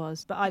which one it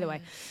was, but either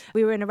way,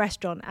 we were in a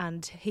restaurant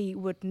and he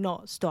would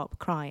not stop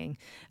crying.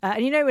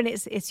 And you know, when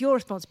it's your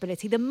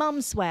responsibility, the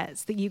mum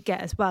sweats that you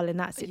get as well in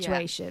that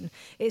situation.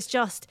 Yeah. It's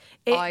just,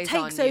 it Eyes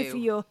takes over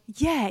your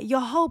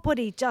whole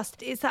body.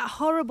 Just, it's that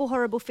horrible,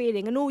 horrible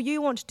feeling. And all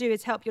you want to do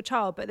is help your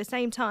child. But at the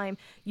same time,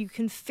 you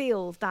can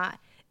feel that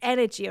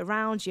energy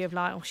around you of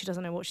like, oh, she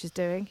doesn't know what she's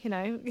doing, you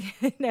know.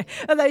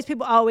 And those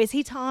people, oh, is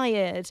he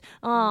tired?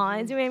 Oh,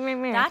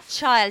 that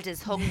child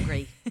is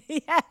hungry.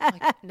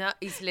 Like, no,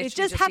 he's literally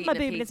just had my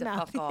boob in his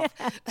mouth.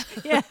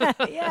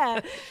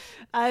 Yeah.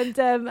 And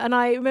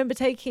I remember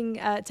taking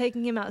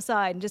him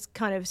outside and just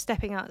kind of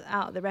stepping out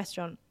of the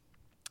restaurant,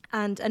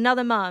 and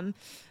another mum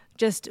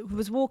just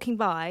was walking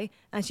by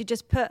and she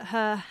just put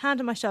her hand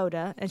on my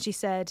shoulder and she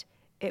said,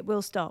 it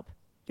will stop,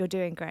 you're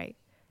doing great,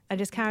 and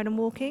just carried on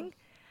walking.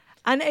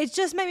 And it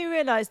just made me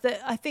realise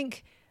that I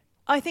think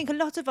a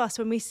lot of us,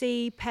 when we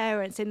see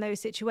parents in those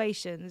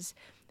situations,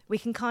 we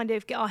can kind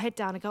of get our head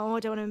down and go, oh, I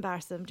don't want to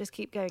embarrass them, just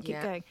keep going.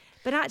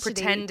 But actually,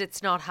 pretend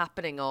it's not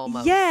happening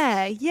almost.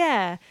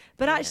 Yeah.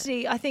 But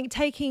actually, I think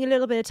taking a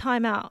little bit of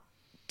time out,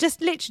 just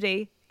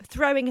literally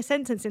throwing a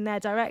sentence in their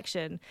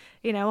direction,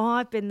 you know, oh,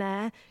 I've been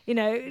there, you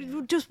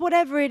know, just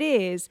whatever it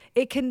is,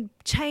 it can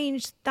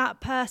change that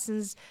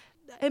person's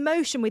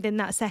emotion within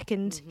that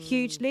second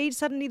hugely.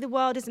 Suddenly the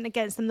world isn't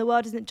against them, the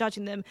world isn't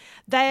judging them,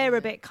 they're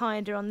a bit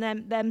kinder on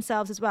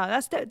themselves as well.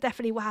 That's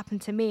definitely what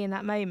happened to me in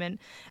that moment.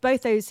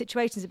 Both those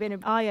situations have been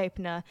an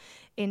eye-opener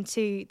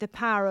into the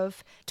power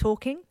of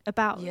talking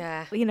about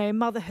you know,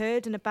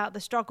 motherhood and about the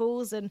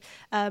struggles, and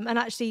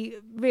actually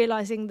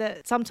realising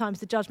that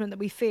sometimes the judgment that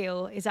we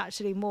feel is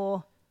actually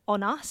more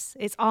on us.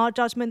 It's our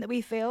judgment that we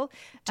feel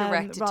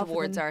directed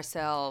towards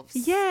ourselves.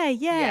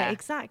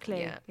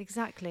 Exactly.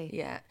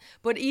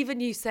 But even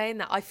you saying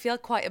that, I feel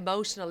quite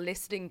emotional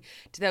listening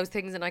to those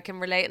things, and I can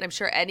relate, and I'm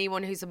sure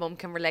anyone who's a mum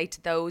can relate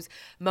to those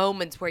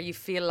moments where you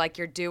feel like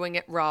you're doing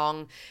it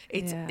wrong.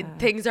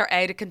 Things are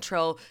out of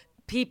control.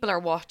 People are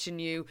watching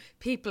you,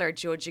 people are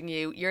judging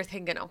you, you're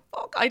thinking, oh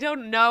fuck, I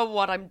don't know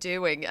what I'm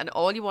doing, and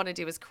all you want to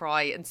do is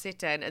cry and sit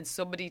down and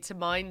somebody to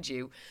mind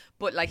you.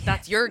 But like,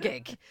 that's your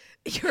gig.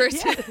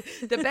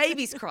 The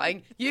baby's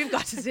crying, you've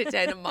got to sit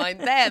down and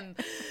mind them.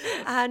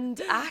 And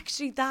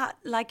actually that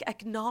like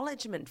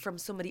acknowledgement from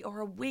somebody, or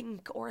a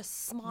wink or a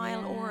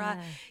smile, or a,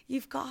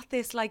 you've got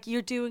this, like,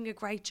 you're doing a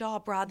great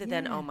job, rather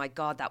than, oh my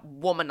God, that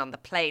woman on the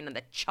plane and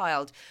the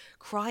child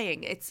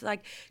crying. It's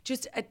like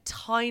just a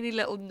tiny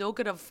little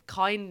nugget of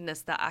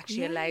kindness that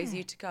actually allows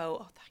you to go,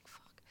 oh thank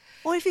fuck.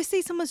 Or if you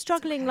see someone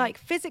struggling like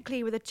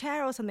physically with a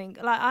chair or something,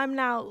 like I'm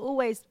now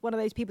always one of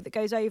those people that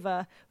goes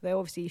over, though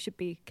obviously you should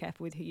be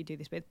careful with who you do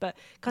this with, but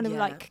kind of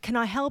like, can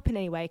I help in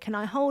any way? Can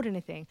I hold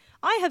anything?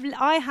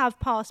 I have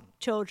passed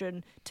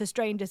children to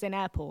strangers in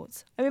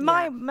airports. I mean,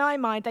 my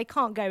mind, they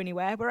can't go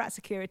anywhere. We're at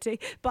security,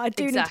 but I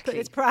do need to put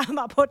this pram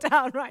up or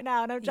down right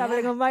now, and I'm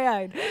travelling on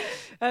my own.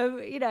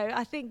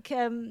 I think,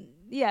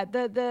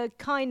 the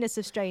kindness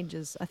of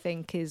strangers, I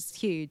think, is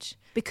huge.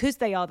 Because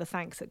they are the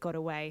thanks that got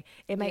away,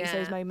 it makes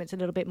those moments a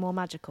little bit more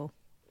magical.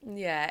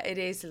 Yeah, it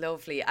is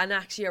lovely. And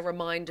actually a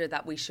reminder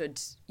that we should,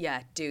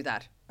 do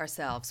that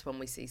ourselves when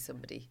we see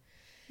somebody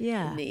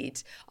in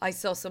need. I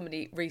saw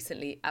somebody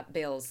recently at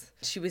Bill's.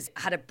 She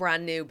had a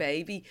brand new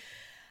baby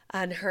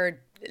and her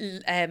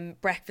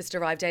breakfast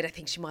arrived out. I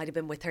think she might have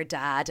been with her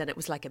dad, and it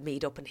was like a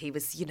meet up, and he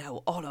was,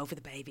 all over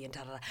the baby and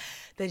da-da-da.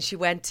 Then she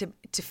went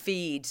to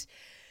feed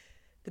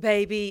the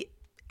baby.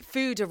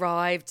 Food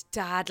arrived,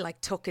 dad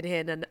took it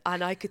in, and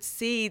I could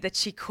see that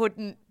she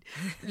couldn't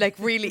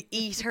really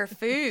eat her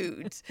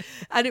food,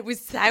 and it was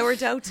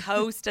sourdough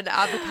toast and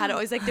avocado. I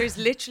was like, there's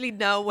literally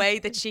no way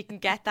that she can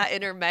get that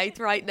in her mouth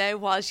right now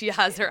while she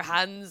has her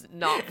hands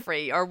not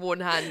free, or one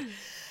hand.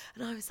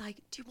 And I was like,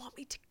 do you want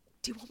me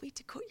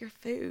to cut your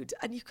food?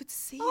 And you could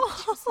see that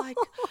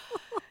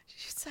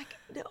she was like,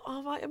 no,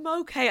 I'm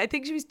okay. I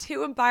think she was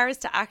too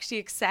embarrassed to actually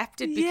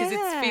accept it because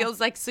it feels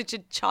like such a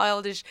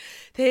childish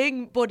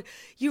thing. But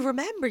you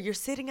remember, you're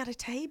sitting at a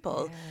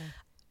table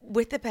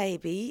with a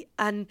baby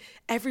and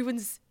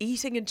everyone's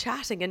eating and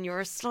chatting, and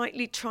you're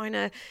slightly trying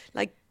to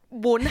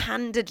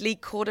one-handedly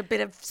cut a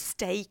bit of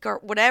steak or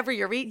whatever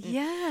you're eating.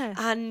 Yeah.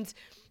 And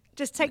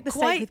just take the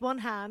steak with one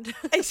hand.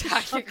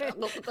 Exactly.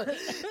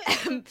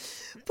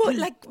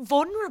 But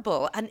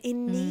vulnerable and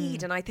in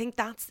need. And I think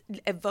that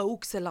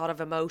evokes a lot of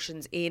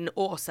emotions in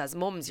us as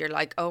mums. You're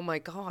like, oh my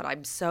God,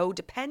 I'm so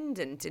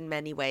dependent in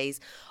many ways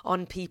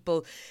on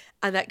people.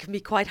 And that can be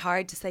quite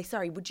hard to say,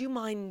 sorry, would you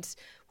mind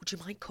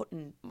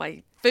cutting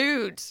my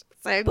food?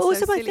 Sounds but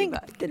also, so silly, I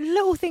think the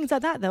little things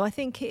like that, though, I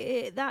think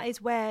that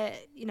is where,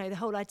 the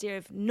whole idea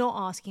of not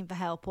asking for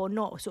help or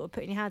not sort of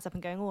putting your hands up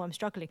and going, oh, I'm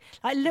struggling.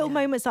 Like little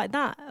moments like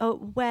that are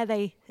where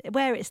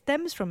it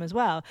stems from as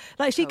well.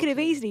 Like she could have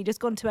easily just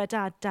gone to her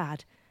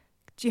dad,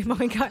 do you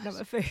mind cutting up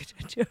my food?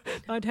 Do you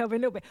mind helping a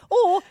little bit?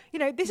 Or,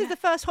 this is the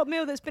first hot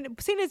meal that's been,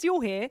 seen as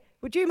you're here,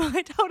 would you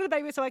mind holding the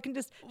baby so I can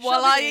just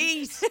while I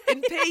eat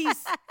in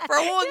peace for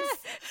once?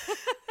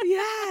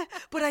 Yeah.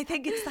 But I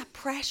think it's that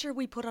pressure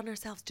we put on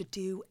ourselves to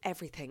do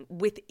everything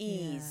with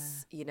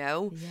ease, Yeah.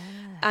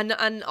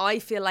 And I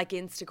feel like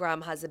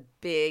Instagram has a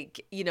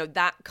big,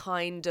 that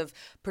kind of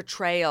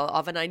portrayal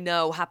of, and I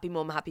know Happy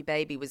Mum, Happy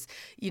Baby was,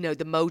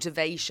 the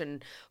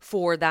motivation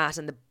for that,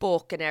 and the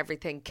book and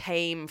everything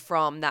came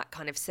from that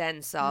kind of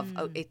sense of,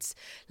 it's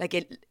like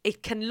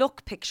it can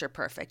look picture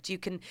perfect. You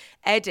can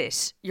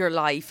edit your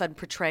life and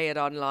portray it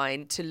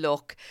online to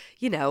look,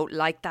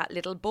 like that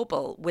little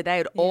bubble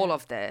without all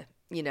of the,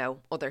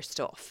 other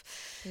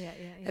stuff. Yeah.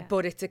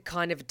 But it's a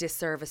kind of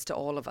disservice to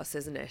all of us,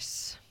 isn't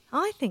it?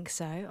 I think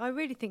so. I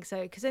really think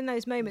so. Because in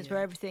those moments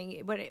where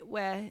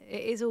where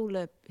it is all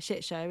a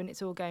shit show and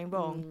it's all going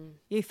wrong,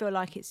 you feel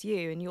like it's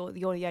you and you're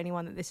the only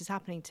one that this is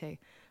happening to.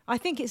 I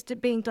think it's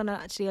being done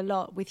actually a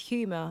lot with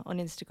humour on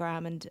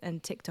Instagram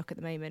and TikTok at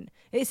the moment.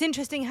 It's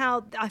interesting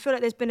how I feel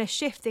like there's been a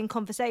shift in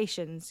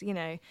conversations,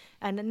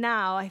 and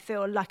now I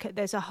feel like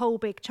there's a whole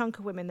big chunk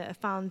of women that have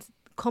found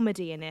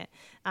comedy in it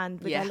and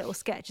with their little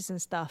sketches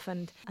and stuff,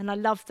 and I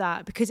love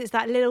that because it's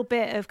that little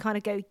bit of kind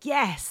of go,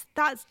 yes,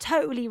 that's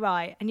totally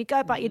right, and you go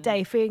about your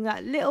day feeling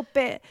that little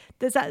bit,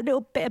 there's that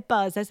little bit of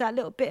buzz, there's that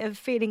little bit of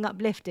feeling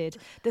uplifted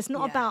that's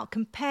not about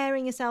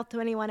comparing yourself to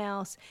anyone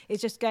else.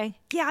 It's just going,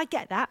 I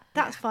get that,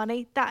 that's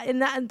funny, that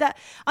and that.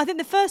 I think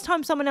the first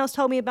time someone else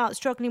told me about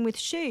struggling with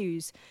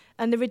shoes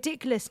and the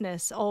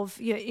ridiculousness of,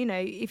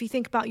 if you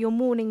think about your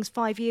mornings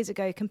 5 years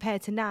ago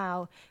compared to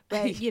now,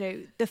 where,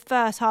 the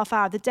first half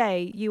hour of the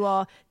day, you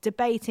are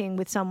debating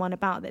with someone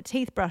about their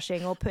teeth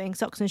brushing or putting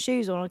socks and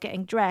shoes on or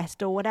getting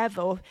dressed or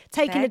whatever, or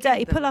taking a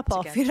dirty pull-up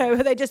off,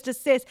 where they just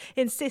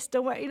insist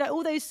on,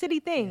 all those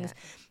silly things.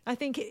 Yeah. I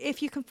think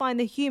if you can find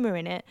the humour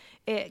in it,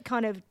 it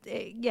kind of,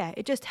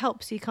 it just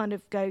helps you kind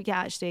of go,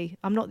 actually,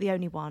 I'm not the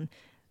only one.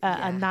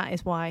 And that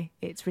is why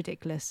it's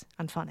ridiculous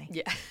and funny.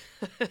 Yeah,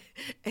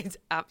 it's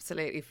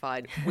absolutely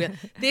fine.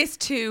 This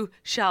too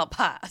shall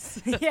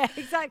pass. Yeah,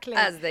 exactly.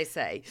 As they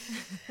say.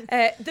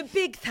 The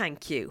big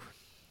thank you.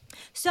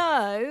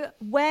 So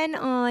when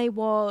I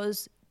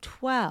was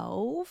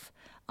 12,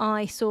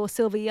 I saw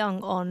Sylvia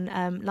Young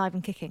on Live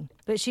and Kicking.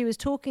 But she was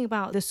talking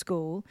about the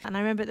school. And I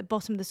remember at the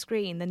bottom of the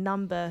screen, the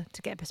number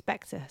to get a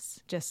prospectus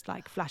just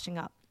flashing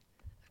up.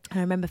 And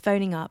I remember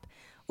phoning up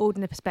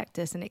ordering the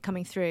prospectus and it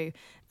coming through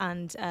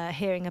and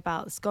hearing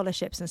about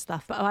scholarships and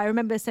stuff. But I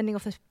remember sending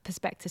off the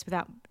prospectus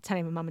without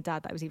telling my mum and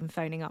dad that I was even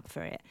phoning up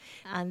for it.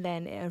 And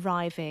then it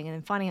arriving and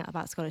then finding out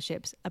about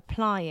scholarships,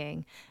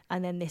 applying,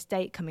 and then this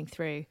date coming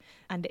through.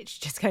 And it's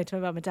just going to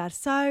my mum and dad,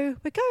 so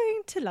we're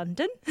going to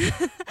London.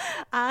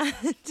 And,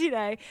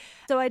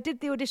 so I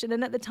did the audition.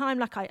 And at the time,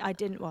 like I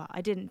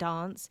didn't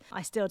dance.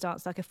 I still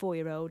dance like a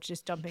 4-year-old,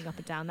 just jumping up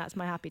and down. That's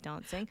my happy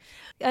dancing.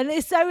 And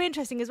it's so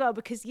interesting as well,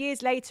 because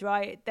years later,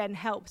 I then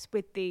helped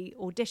with the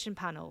audition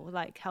panel,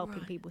 like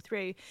helping people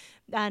through.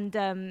 And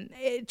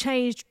it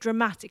changed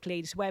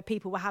dramatically to where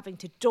people were having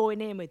to join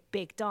in with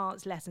big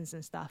dance lessons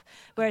and stuff.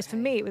 Whereas for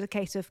me, it was a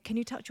case of, can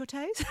you touch your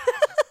toes?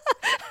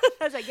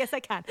 I was like, yes, I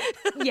can.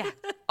 Yeah,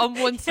 on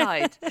one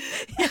side.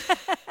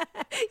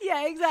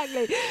 Yeah,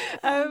 exactly.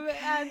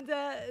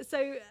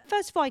 So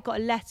first of all, I got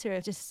a letter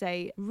of just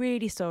say,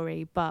 really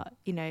sorry, but,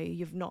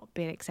 you've not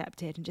been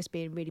accepted, and just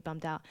being really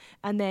bummed out.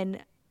 And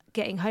then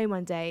getting home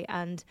one day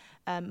and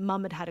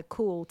mum had a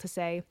call to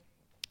say,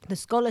 the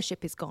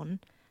scholarship is gone.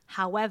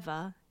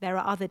 However, there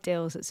are other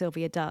deals that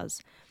Sylvia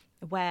does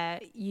where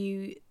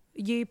you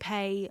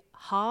pay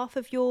half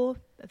of your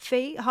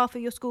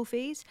school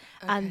fees,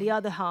 and the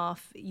other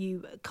half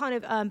you kind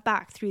of earn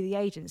back through the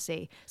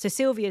agency. So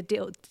Sylvia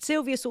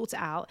sorts it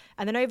out,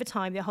 and then over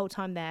time, the whole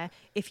time there,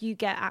 if you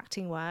get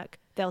acting work,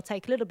 they'll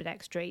take a little bit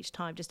extra each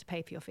time just to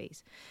pay for your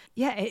fees.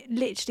 Yeah, it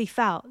literally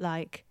felt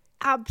like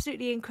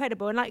absolutely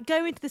incredible. And like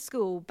going to the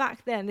school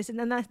back then,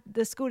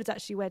 the school is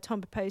actually where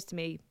Tom proposed to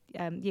me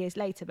years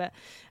later. But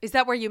is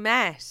that where you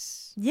met?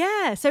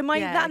 Yeah. So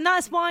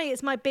that's why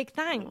it's my big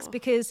thanks,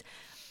 because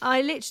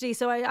I literally,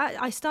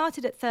 I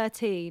started at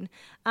 13,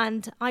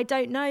 and I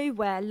don't know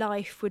where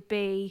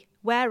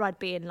I'd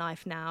be in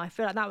life now. I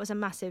feel like that was a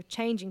massive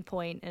changing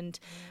point. And,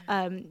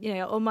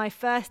 on my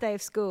first day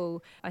of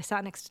school, I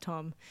sat next to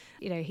Tom.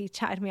 He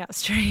chatted me up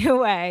straight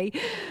away.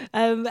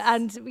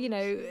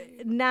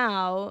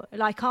 Now,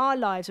 like, our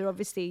lives are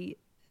obviously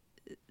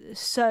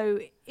so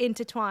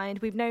intertwined.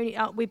 We've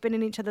been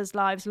in each other's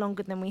lives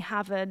longer than we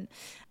haven't.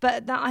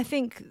 But that, I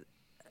think,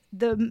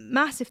 the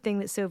massive thing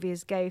that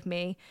Sylvia's gave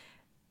me,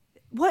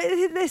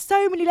 there's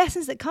so many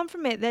lessons that come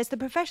from it. There's the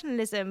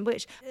professionalism,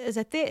 which as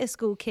a theatre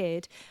school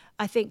kid,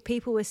 I think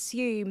people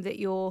assume that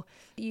you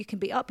can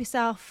beat up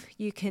yourself,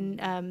 you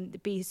can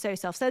be so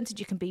self-centered,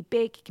 you can be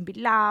big, you can be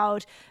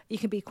loud, you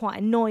can be quite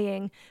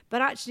annoying.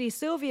 But actually,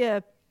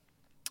 Sylvia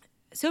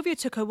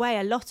took away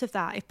a lot of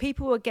that. If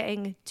people were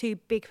getting too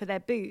big for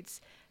their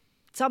boots,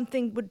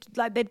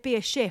 there'd be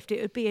a shift,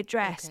 it would be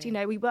addressed.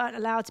 Okay. We weren't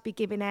allowed to be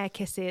giving air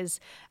kisses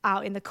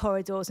out in the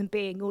corridors and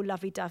being all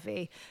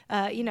lovey-dovey.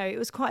 It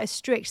was quite a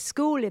strict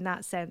school in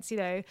that sense,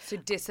 So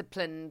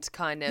disciplined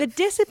kind of. The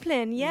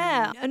discipline,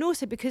 yeah. And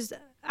also because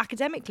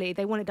academically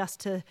they wanted us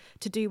to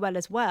do well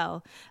as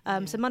well.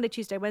 So Monday,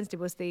 Tuesday, Wednesday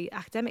was the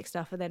academic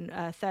stuff, and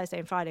then Thursday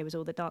and Friday was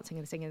all the dancing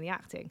and the singing and the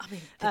acting. I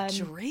mean,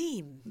 the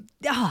dream.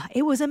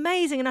 It was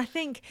amazing. And I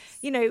think,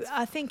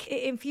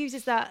 it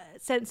infuses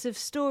that sense of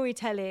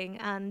storytelling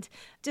and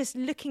just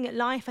looking at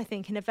life, I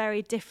think, in a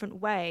very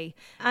different way.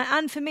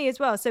 And for me as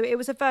well. So it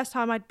was the first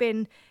time I'd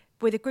been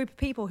with a group of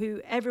people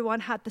who everyone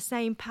had the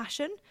same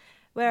passion.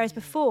 Whereas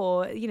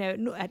before,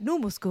 at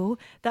normal school,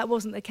 that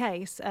wasn't the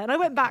case. And I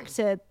went back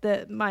to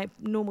my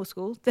normal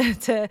school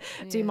to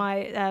do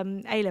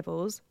my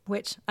A-levels,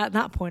 which at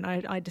that point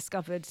I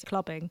discovered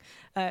clubbing.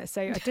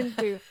 So I didn't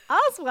do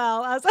as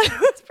well as I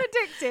was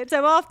predicted.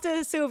 So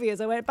after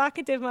Sylvia's, I went back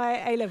and did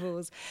my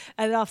A-levels.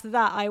 And after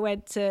that, I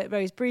went to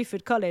Rose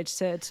Bruford College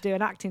to do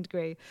an acting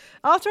degree.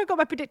 After I got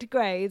my predicted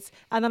grades,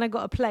 and then I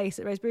got a place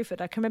at Rose Bruford,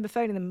 I can remember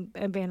phoning them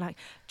and being like,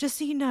 just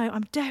so you know,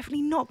 I'm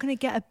definitely not going to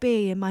get a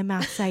B in my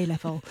maths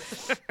A-level.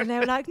 And they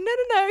were like,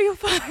 no, you're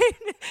fine.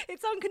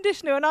 It's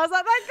unconditional. And I was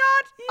like, thank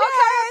God.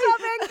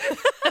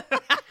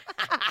 Okay,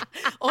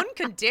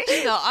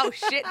 unconditional. Oh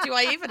shit, do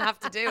I even have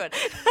to do it?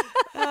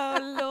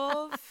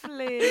 Oh,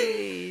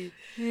 lovely.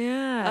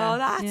 Yeah. Oh,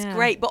 that's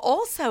great. But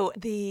also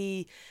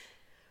the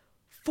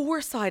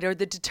foresight or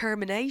the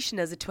determination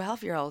as a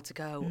 12-year-old to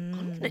go,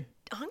 I'm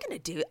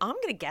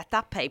gonna get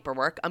that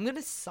paperwork. I'm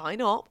gonna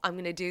sign up. I'm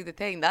gonna do the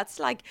thing. That's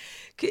like,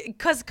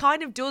 because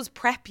kind of does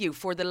prep you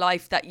for the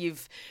life that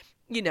you've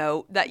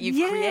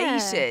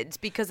created,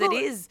 because it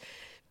is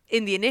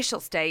in the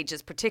initial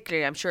stages,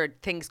 particularly. I'm sure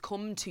things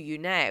come to you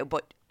now,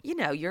 but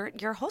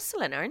you're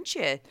hustling, aren't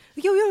you?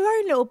 You're your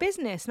own little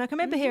business. And I can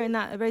remember hearing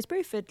that at Rose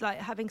Bruford, like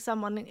having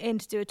someone in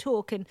to do a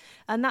talk, and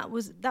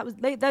those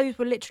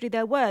were literally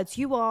their words.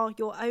 You are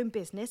your own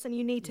business, and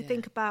you need to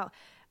think about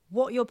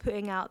what you're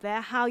putting out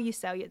there, how you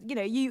sell it.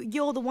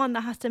 You're the one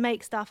that has to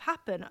make stuff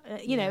happen,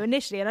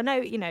 initially. And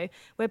I know,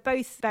 we're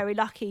both very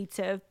lucky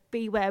to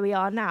be where we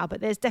are now,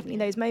 but there's definitely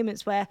those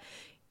moments where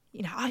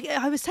you know,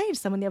 I was saying to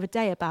someone the other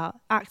day about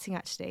acting,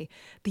 actually,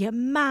 the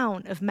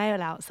amount of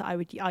mail outs that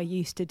I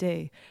used to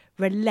do,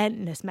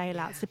 relentless mail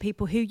outs to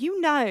people who you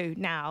know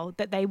now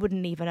that they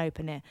wouldn't even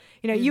open it.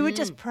 You know, you were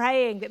just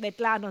praying that they'd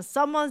land on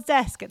someone's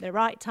desk at the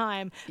right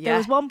time. Yeah. There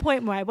was one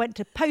point where I went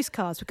to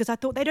postcards because I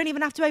thought they don't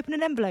even have to open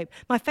an envelope.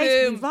 My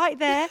face would be right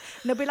there and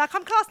they'll be like,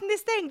 I'm casting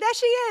this thing. There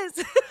she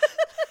is.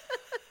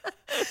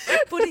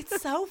 But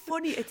it's so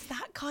funny. It's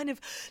that kind of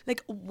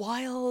like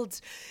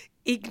wild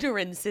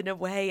ignorance in a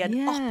way,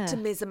 and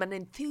optimism and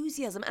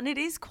enthusiasm, and it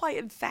is quite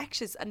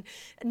infectious, and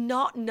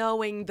not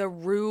knowing the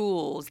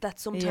rules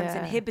that sometimes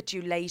inhibit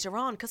you later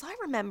on. Because I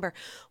remember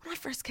when I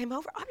first came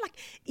over, I'm like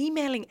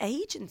emailing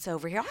agents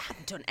over here. I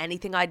hadn't done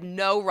anything. I had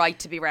no right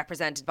to be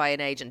represented by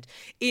an agent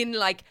in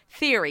like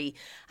theory,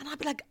 and I'd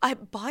be like,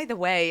 by the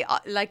way,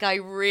 like I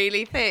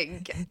really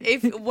think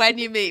if when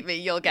you meet me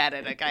you'll get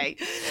it, okay?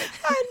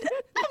 And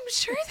I'm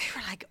sure they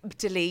were like,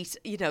 delete,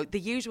 you know,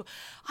 the usual.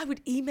 I would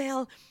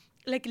email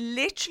like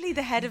literally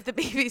the head of the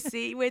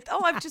BBC with,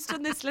 I've just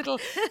done this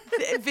little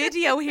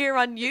video here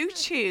on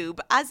YouTube,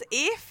 as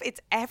if it's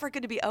ever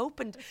going to be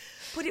opened.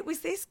 But it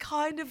was this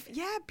kind of,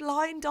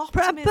 blind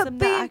optimism. But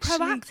being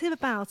proactive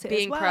about it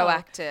being as well.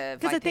 proactive.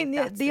 Because I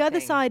think the other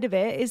side of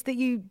it is that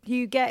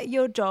you get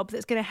your job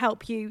that's going to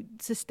help you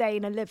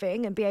sustain a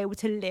living and be able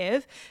to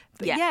live.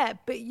 But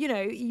but you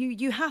know,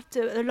 you have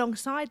to,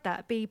 alongside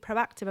that, be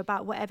proactive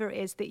about whatever it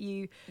is that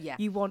you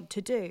want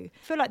to do.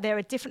 I feel like there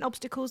are different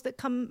obstacles that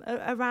come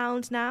around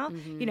now.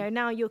 You know,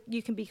 now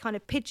you can be kind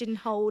of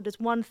pigeonholed as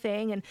one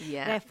thing, and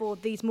therefore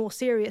these more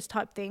serious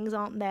type things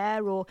aren't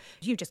there, or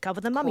you just cover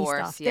the mummy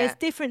stuff. There's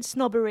different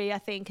snobbery, I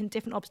think, and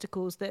different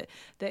obstacles that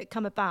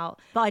come about.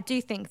 But I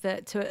do think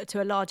that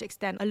to a large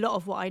extent, a lot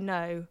of what I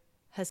know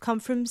has come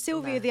from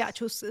Sylvia,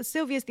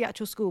 Sylvia's the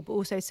actual school, but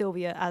also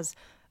Sylvia as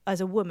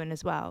a woman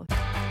as well.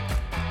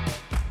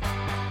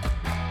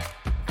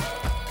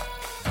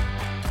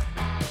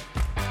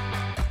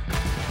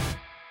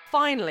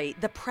 Finally,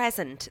 the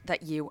present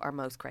that you are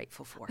most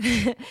grateful for.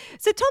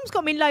 So Tom's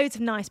got me loads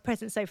of nice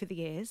presents over the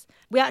years.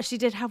 We actually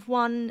did have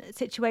one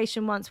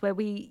situation once where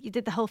you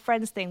did the whole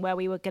Friends thing where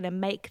we were going to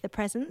make the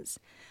presents.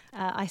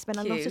 I spent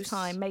a lot of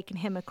time making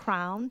him a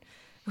crown.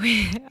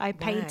 I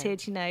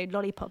painted, you know,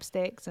 lollipop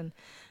sticks, and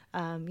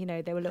you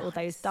know, there were little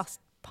those dust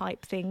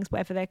pipe things,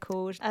 whatever they're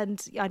called,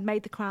 and I'd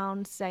made the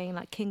crown saying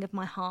like King of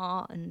My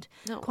Heart, and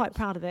quite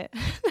proud of it.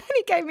 Then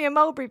he gave me a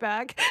mulberry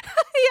bag.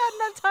 He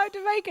hadn't had time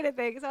to make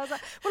anything, so I was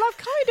like, well, I've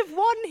kind of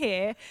won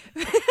here.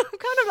 I'm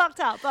kind of lucked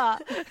out,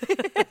 but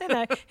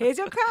no, here's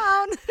your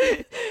crown.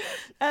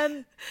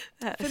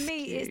 For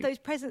me, cute. It's those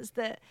presents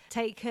that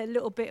take a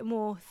little bit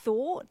more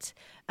thought.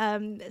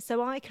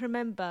 So I can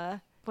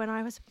remember when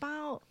I was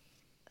about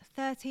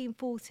 13,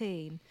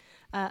 14,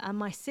 and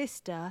my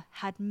sister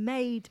had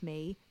made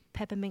me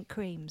peppermint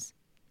creams.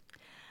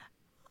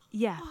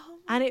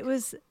 And it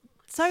was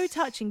so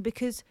touching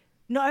because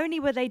not only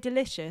were they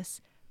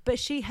delicious, but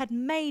she had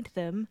made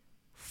them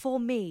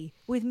for me,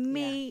 with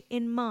me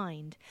in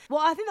mind.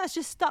 Well, I think that's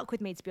just stuck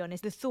with me, to be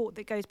honest. The thought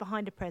that goes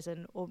behind a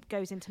present or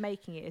goes into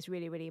making it is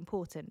really, really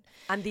important.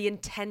 And the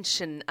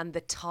intention and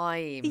the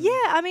time. Yeah,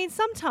 I mean,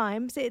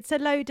 sometimes it's a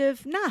load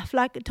of naff.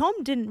 Like, Tom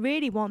didn't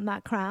really want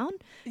that crown,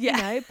 you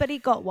know, but he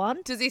got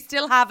one. Does he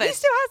still have it? He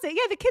still has it.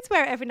 Yeah, the kids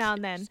wear it every now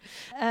and then.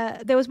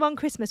 There was one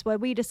Christmas where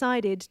we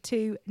decided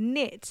to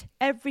knit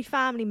every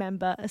family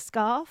member a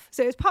scarf.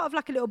 So it was part of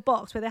like a little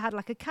box where they had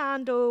like a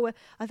candle.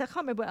 I can't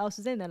remember what else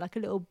was in there, like a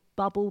little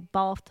bubble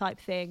bath type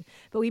thing,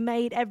 but we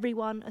made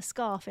everyone a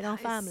scarf in our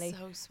family.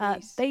 So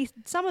sweet.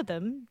 Some of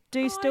them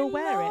do still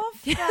wear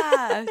it.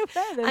 That.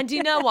 And do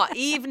you know what?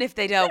 Even if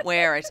they don't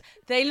wear it,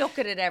 they look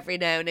at it every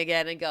now and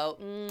again and go,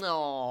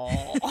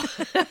 no.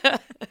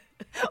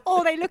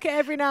 Or they look at it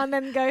every now and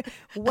then and go,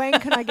 when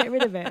can I get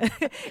rid of it?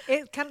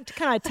 Can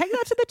I take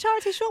that to the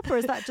charity shop, or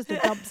is that just a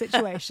dump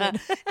situation?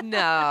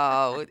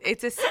 No,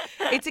 it's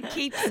a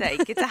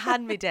keepsake. It's a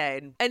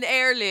hand-me-down, an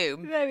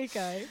heirloom. There we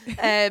go.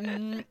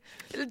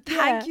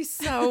 Thank you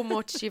so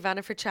much,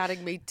 Giovanna, for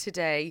chatting me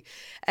today.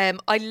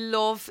 I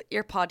love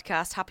your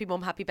podcast, Happy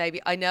Mum, Happy Baby.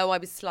 I know I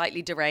was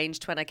slightly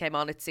deranged when I came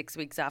on it 6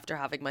 weeks after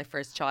having my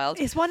first child.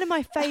 It's one of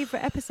my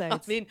favourite episodes.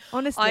 I mean,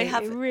 honestly,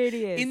 it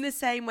really is. In the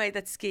same way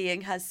that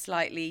skiing has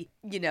slightly,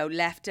 you know,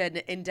 left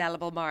an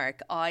indelible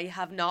mark, I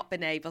have not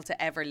been able to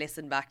ever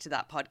listen back to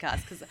that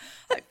podcast because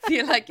I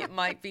feel like it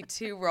might be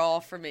too raw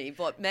for me,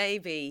 but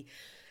maybe.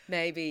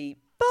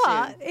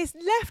 But it's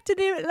left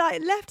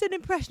an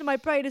impression on my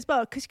brain as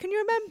well. Because can you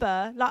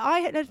remember, like, I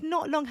had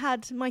not long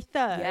had my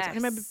third. Yes. I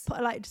remember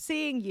like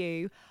seeing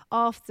you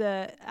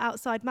after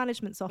outside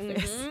management's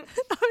office.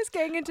 I was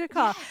getting into a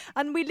car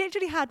and we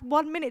literally had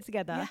 1 minute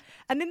together.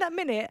 And in that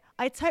minute,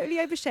 I totally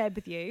overshared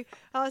with you.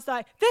 I was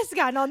like, this is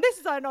going on,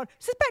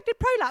 suspected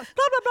prolapse,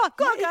 blah, blah, blah,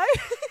 gotta go.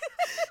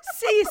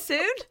 See you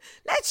soon.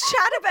 Let's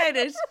chat about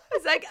it. I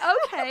was like,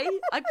 okay.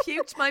 I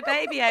puked my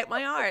baby out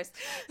my arse.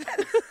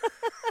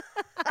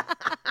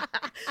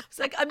 It's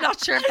like, I'm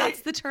not sure if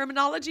that's the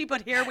terminology,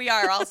 but here we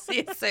are. I'll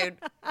see you soon.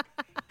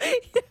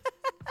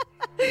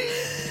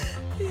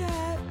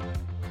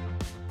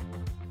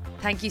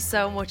 Thank you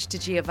so much to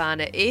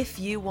Giovanna. If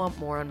you want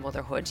more on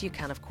motherhood, you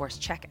can, of course,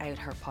 check out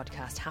her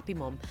podcast, Happy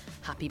Mum,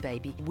 Happy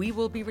Baby. We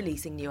will be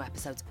releasing new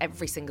episodes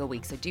every single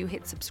week, so do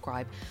hit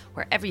subscribe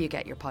wherever you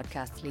get your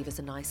podcasts. Leave us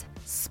a nice,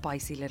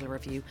 spicy little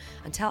review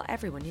and tell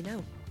everyone you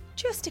know.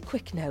 Just a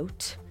quick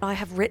note, I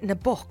have written a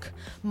book.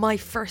 My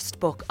first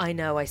book. I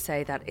know I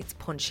say that it's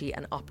punchy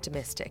and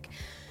optimistic.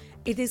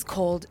 It is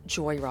called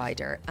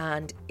Joyrider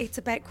and it's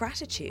about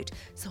gratitude.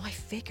 So I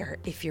figure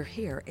if you're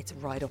here, it's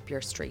right up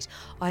your street.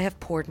 I have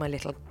poured my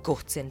little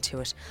guts into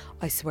it.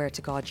 I swear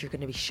to God, you're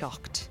going to be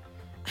shocked.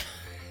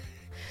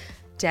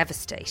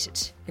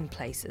 Devastated in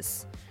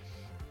places.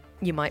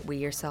 You might wee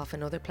yourself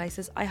in other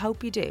places. I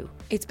hope you do.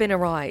 It's been a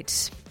ride,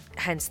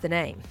 hence the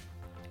name,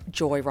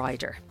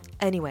 Joyrider.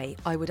 Anyway,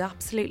 I would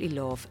absolutely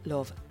love,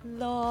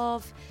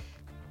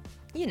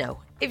 you know,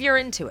 if you're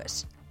into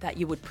it, that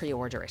you would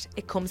pre-order it.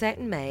 It comes out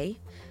in May,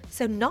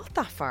 so not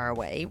that far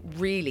away,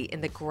 really,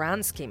 in the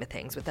grand scheme of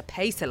things, with the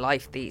pace of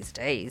life these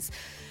days.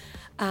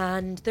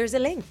 And there's a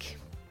link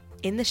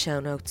in the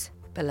show notes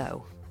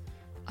below.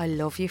 I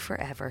love you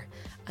forever,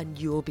 and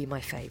you'll be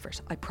my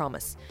favourite, I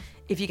promise.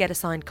 If you get a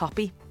signed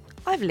copy,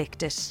 I've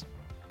licked it.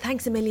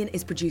 Thanks a Million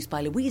is produced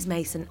by Louise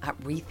Mason at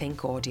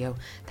Rethink Audio.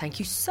 Thank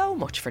you so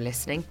much for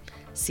listening.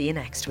 See you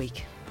next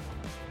week.